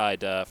either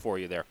side for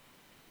you there?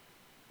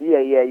 Yeah.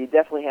 You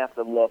definitely have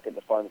to look at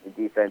the Farmington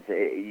defense.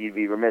 You'd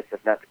be remiss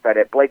if not to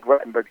credit. Blake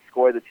Ruttenberg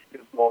scored the 2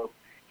 goals.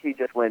 he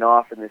just went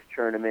off in this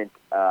tournament.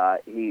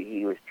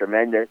 He was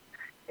tremendous.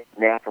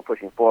 Now for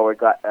pushing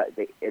forward. At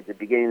the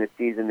beginning of the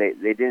season,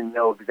 they didn't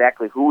know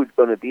exactly who was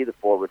going to be the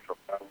forward for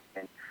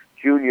Farmington.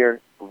 Junior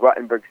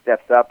Ruttenberg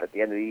steps up at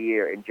the end of the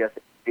year and just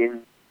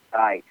didn't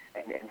die.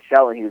 And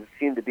Shelton, he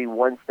seemed to be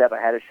one step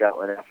ahead of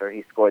Shelton after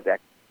he scored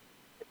that.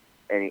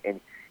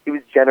 And he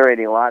was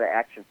generating a lot of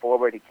action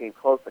forward. He came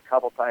close a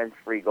couple times,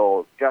 3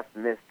 goals, just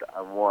missed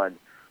on one.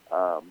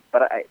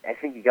 But I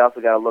think you also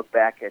got to look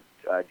back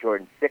at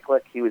Jordan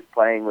Sicklick. He was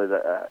playing with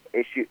an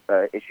issue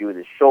with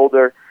his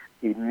shoulder.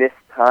 He missed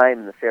time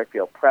in the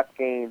Fairfield prep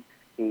game.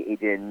 He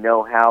didn't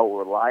know how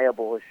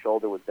reliable his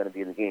shoulder was going to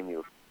be in the game. He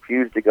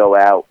refused to go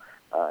out.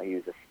 He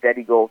was a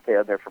steady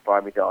goaltender there for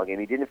Farmington all game.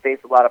 He didn't face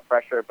a lot of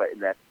pressure, but in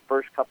that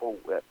first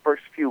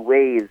few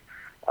waves,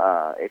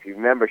 if you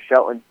remember,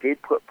 Shelton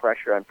did put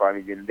pressure on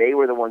Farmington. They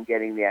were the one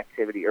getting the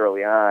activity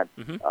early on.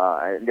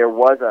 And there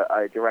was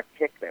a direct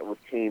kick that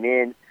came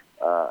in,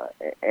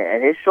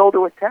 and his shoulder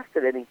was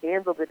tested, and he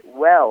handled it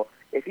well.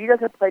 If he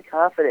doesn't play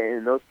confident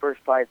in those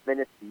first 5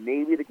 minutes,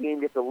 maybe the game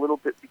becomes a little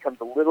bit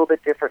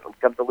different,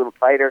 becomes a little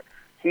tighter.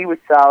 He was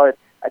solid.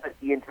 I think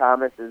Ian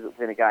Thomas has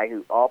been a guy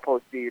who all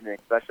postseason,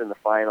 especially in the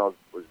finals,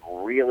 was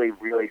really,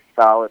 really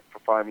solid for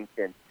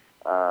Farmington.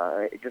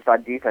 Just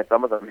on defense,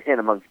 almost a man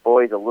amongst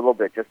boys a little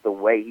bit, just the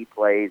way he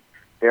plays.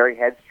 Very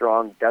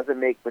headstrong, doesn't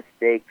make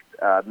mistakes,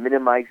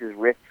 minimizes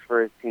risks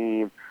for his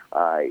team.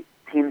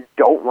 Teams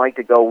don't like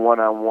to go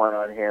one-on-one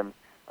on him,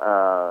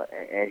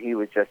 and he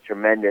was just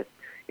tremendous.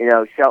 You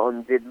know,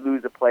 Shelton did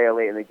lose a player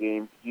late in the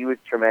game. He was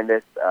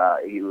tremendous.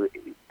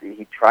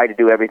 He tried to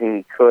do everything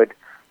he could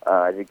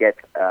to get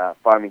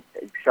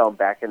Shelton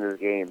back into the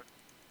game.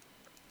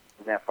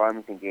 And that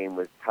Farmington game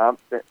was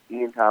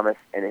Ian Thomas,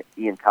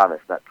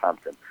 not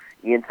Thompson.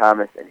 Ian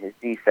Thomas and his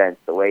defense,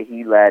 the way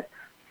he led,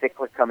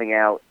 Sicklick coming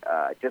out,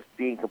 just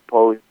being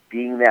composed,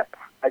 being that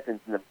presence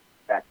in the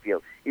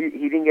backfield. He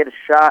didn't get a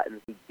shot, and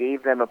he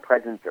gave them a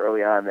presence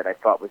early on that I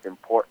thought was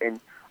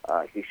important.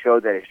 He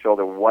showed that his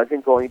shoulder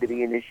wasn't going to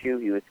be an issue.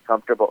 He was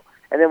comfortable.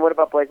 And then what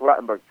about Blake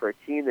Ruttenberg? For a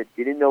team that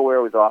didn't know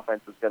where his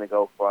offense was going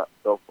to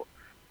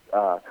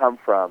come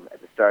from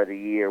at the start of the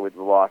year with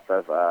the loss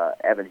of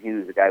Evan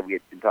Hughes, a guy we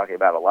had been talking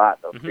about a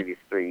lot those previous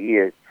 3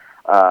 years,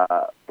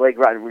 Blake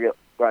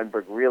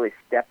Ruttenberg really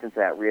stepped into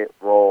that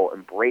role,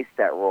 embraced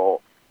that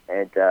role,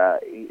 and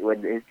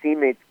when his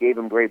teammates gave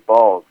him great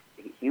balls,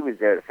 he was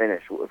there to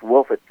finish. If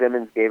Will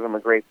Fitzsimmons gave him a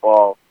great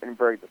ball,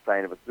 Ruttenberg, the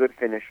sign of a good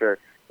finisher,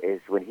 is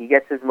when he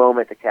gets his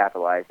moment to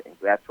capitalize, and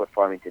that's what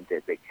Farmington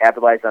did. They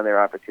capitalized on their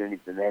opportunities,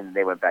 and then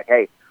they went back,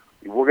 hey,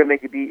 we're going to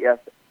make you beat us.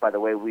 By the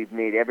way, we've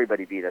made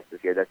everybody beat us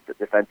this year. That's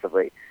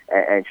defensively,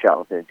 and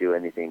Shelton didn't do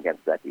anything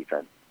against that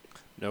defense.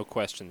 No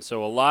question.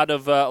 So a lot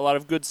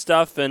of good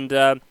stuff,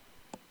 and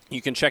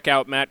you can check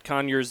out Matt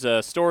Conyers'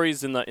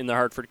 stories in the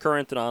Hartford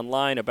Courant and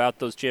online about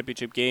those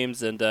championship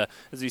games. And as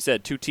you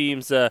said, two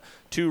teams,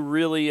 two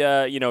really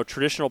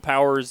traditional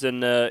powers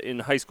in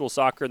high school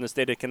soccer in the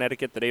state of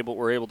Connecticut that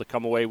were able to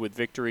come away with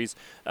victories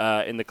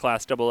in the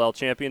Class LL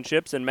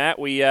championships. And Matt,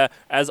 we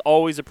as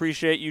always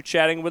appreciate you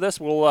chatting with us.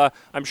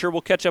 I'm sure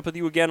we'll catch up with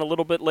you again a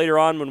little bit later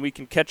on when we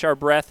can catch our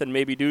breath and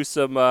maybe do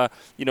some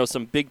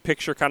some big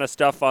picture kind of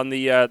stuff on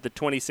the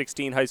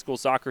 2016 high school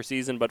soccer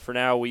season. But for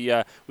now, we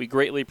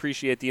greatly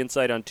appreciate the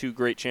insight on two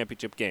great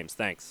championship games.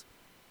 Thanks.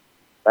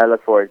 I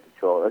look forward to it,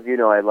 Joel. As you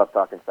know, I love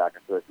talking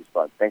soccer, so this is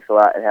fun. Thanks a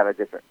lot, and have a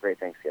great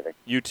Thanksgiving.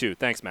 You too.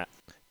 Thanks, Matt.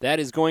 That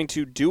is going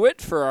to do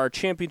it for our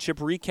championship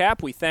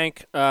recap. We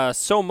thank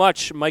so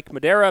much Mike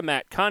Madera,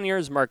 Matt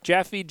Conyers, Mark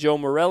Jaffe, Joe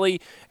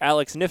Morelli,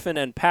 Alex Niffen,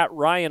 and Pat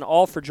Ryan,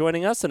 all for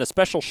joining us. And a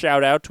special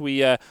shout-out,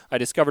 I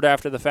discovered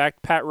after the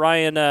fact, Pat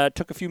Ryan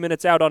took a few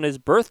minutes out on his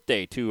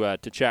birthday to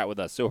chat with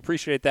us. So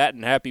appreciate that,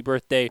 and happy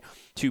birthday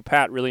to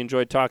Pat. Really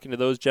enjoyed talking to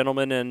those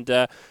gentlemen,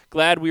 and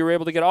glad we were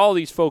able to get all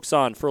these folks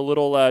on for a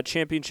little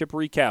championship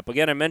recap.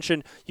 Again, I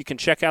mentioned you can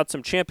check out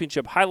some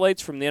championship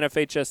highlights from the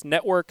NFHS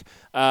Network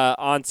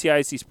on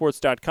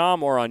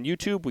CIACSports.com or on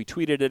YouTube. We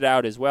tweeted it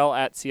out as well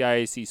at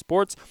CIAC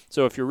Sports.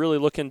 So if you're really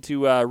looking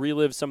to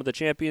relive some of the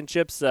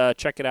championships,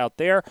 check it out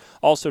there.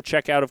 Also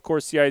check out, of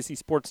course,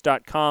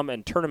 CIACSports.com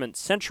and Tournament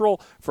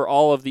Central for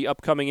all of the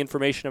upcoming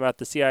information about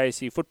the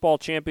CIAC football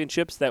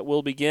championships that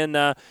will begin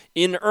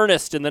in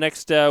earnest in the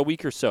next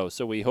week or so.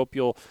 So we hope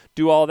you'll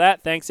do all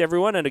that. Thanks,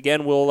 everyone. And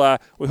again,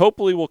 we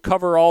hopefully will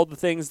cover all the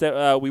things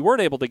that we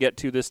weren't able to get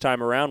to this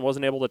time around.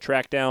 Wasn't able to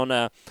track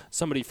down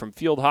somebody from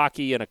field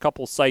hockey and a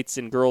couple sites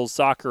in girls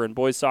soccer and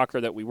boys soccer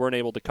that we weren't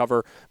able to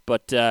cover,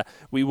 but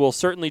we will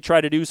certainly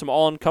try to do some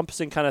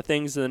all-encompassing kind of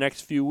things in the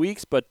next few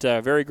weeks, but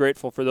very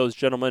grateful for those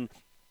gentlemen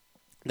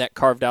that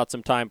carved out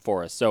some time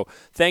for us. So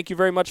thank you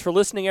very much for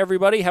listening,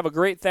 everybody. Have a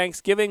great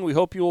Thanksgiving. We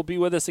hope you will be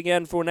with us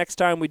again for next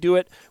time we do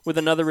it with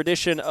another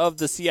edition of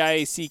the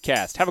CIAC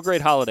Cast. Have a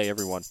great holiday,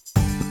 everyone.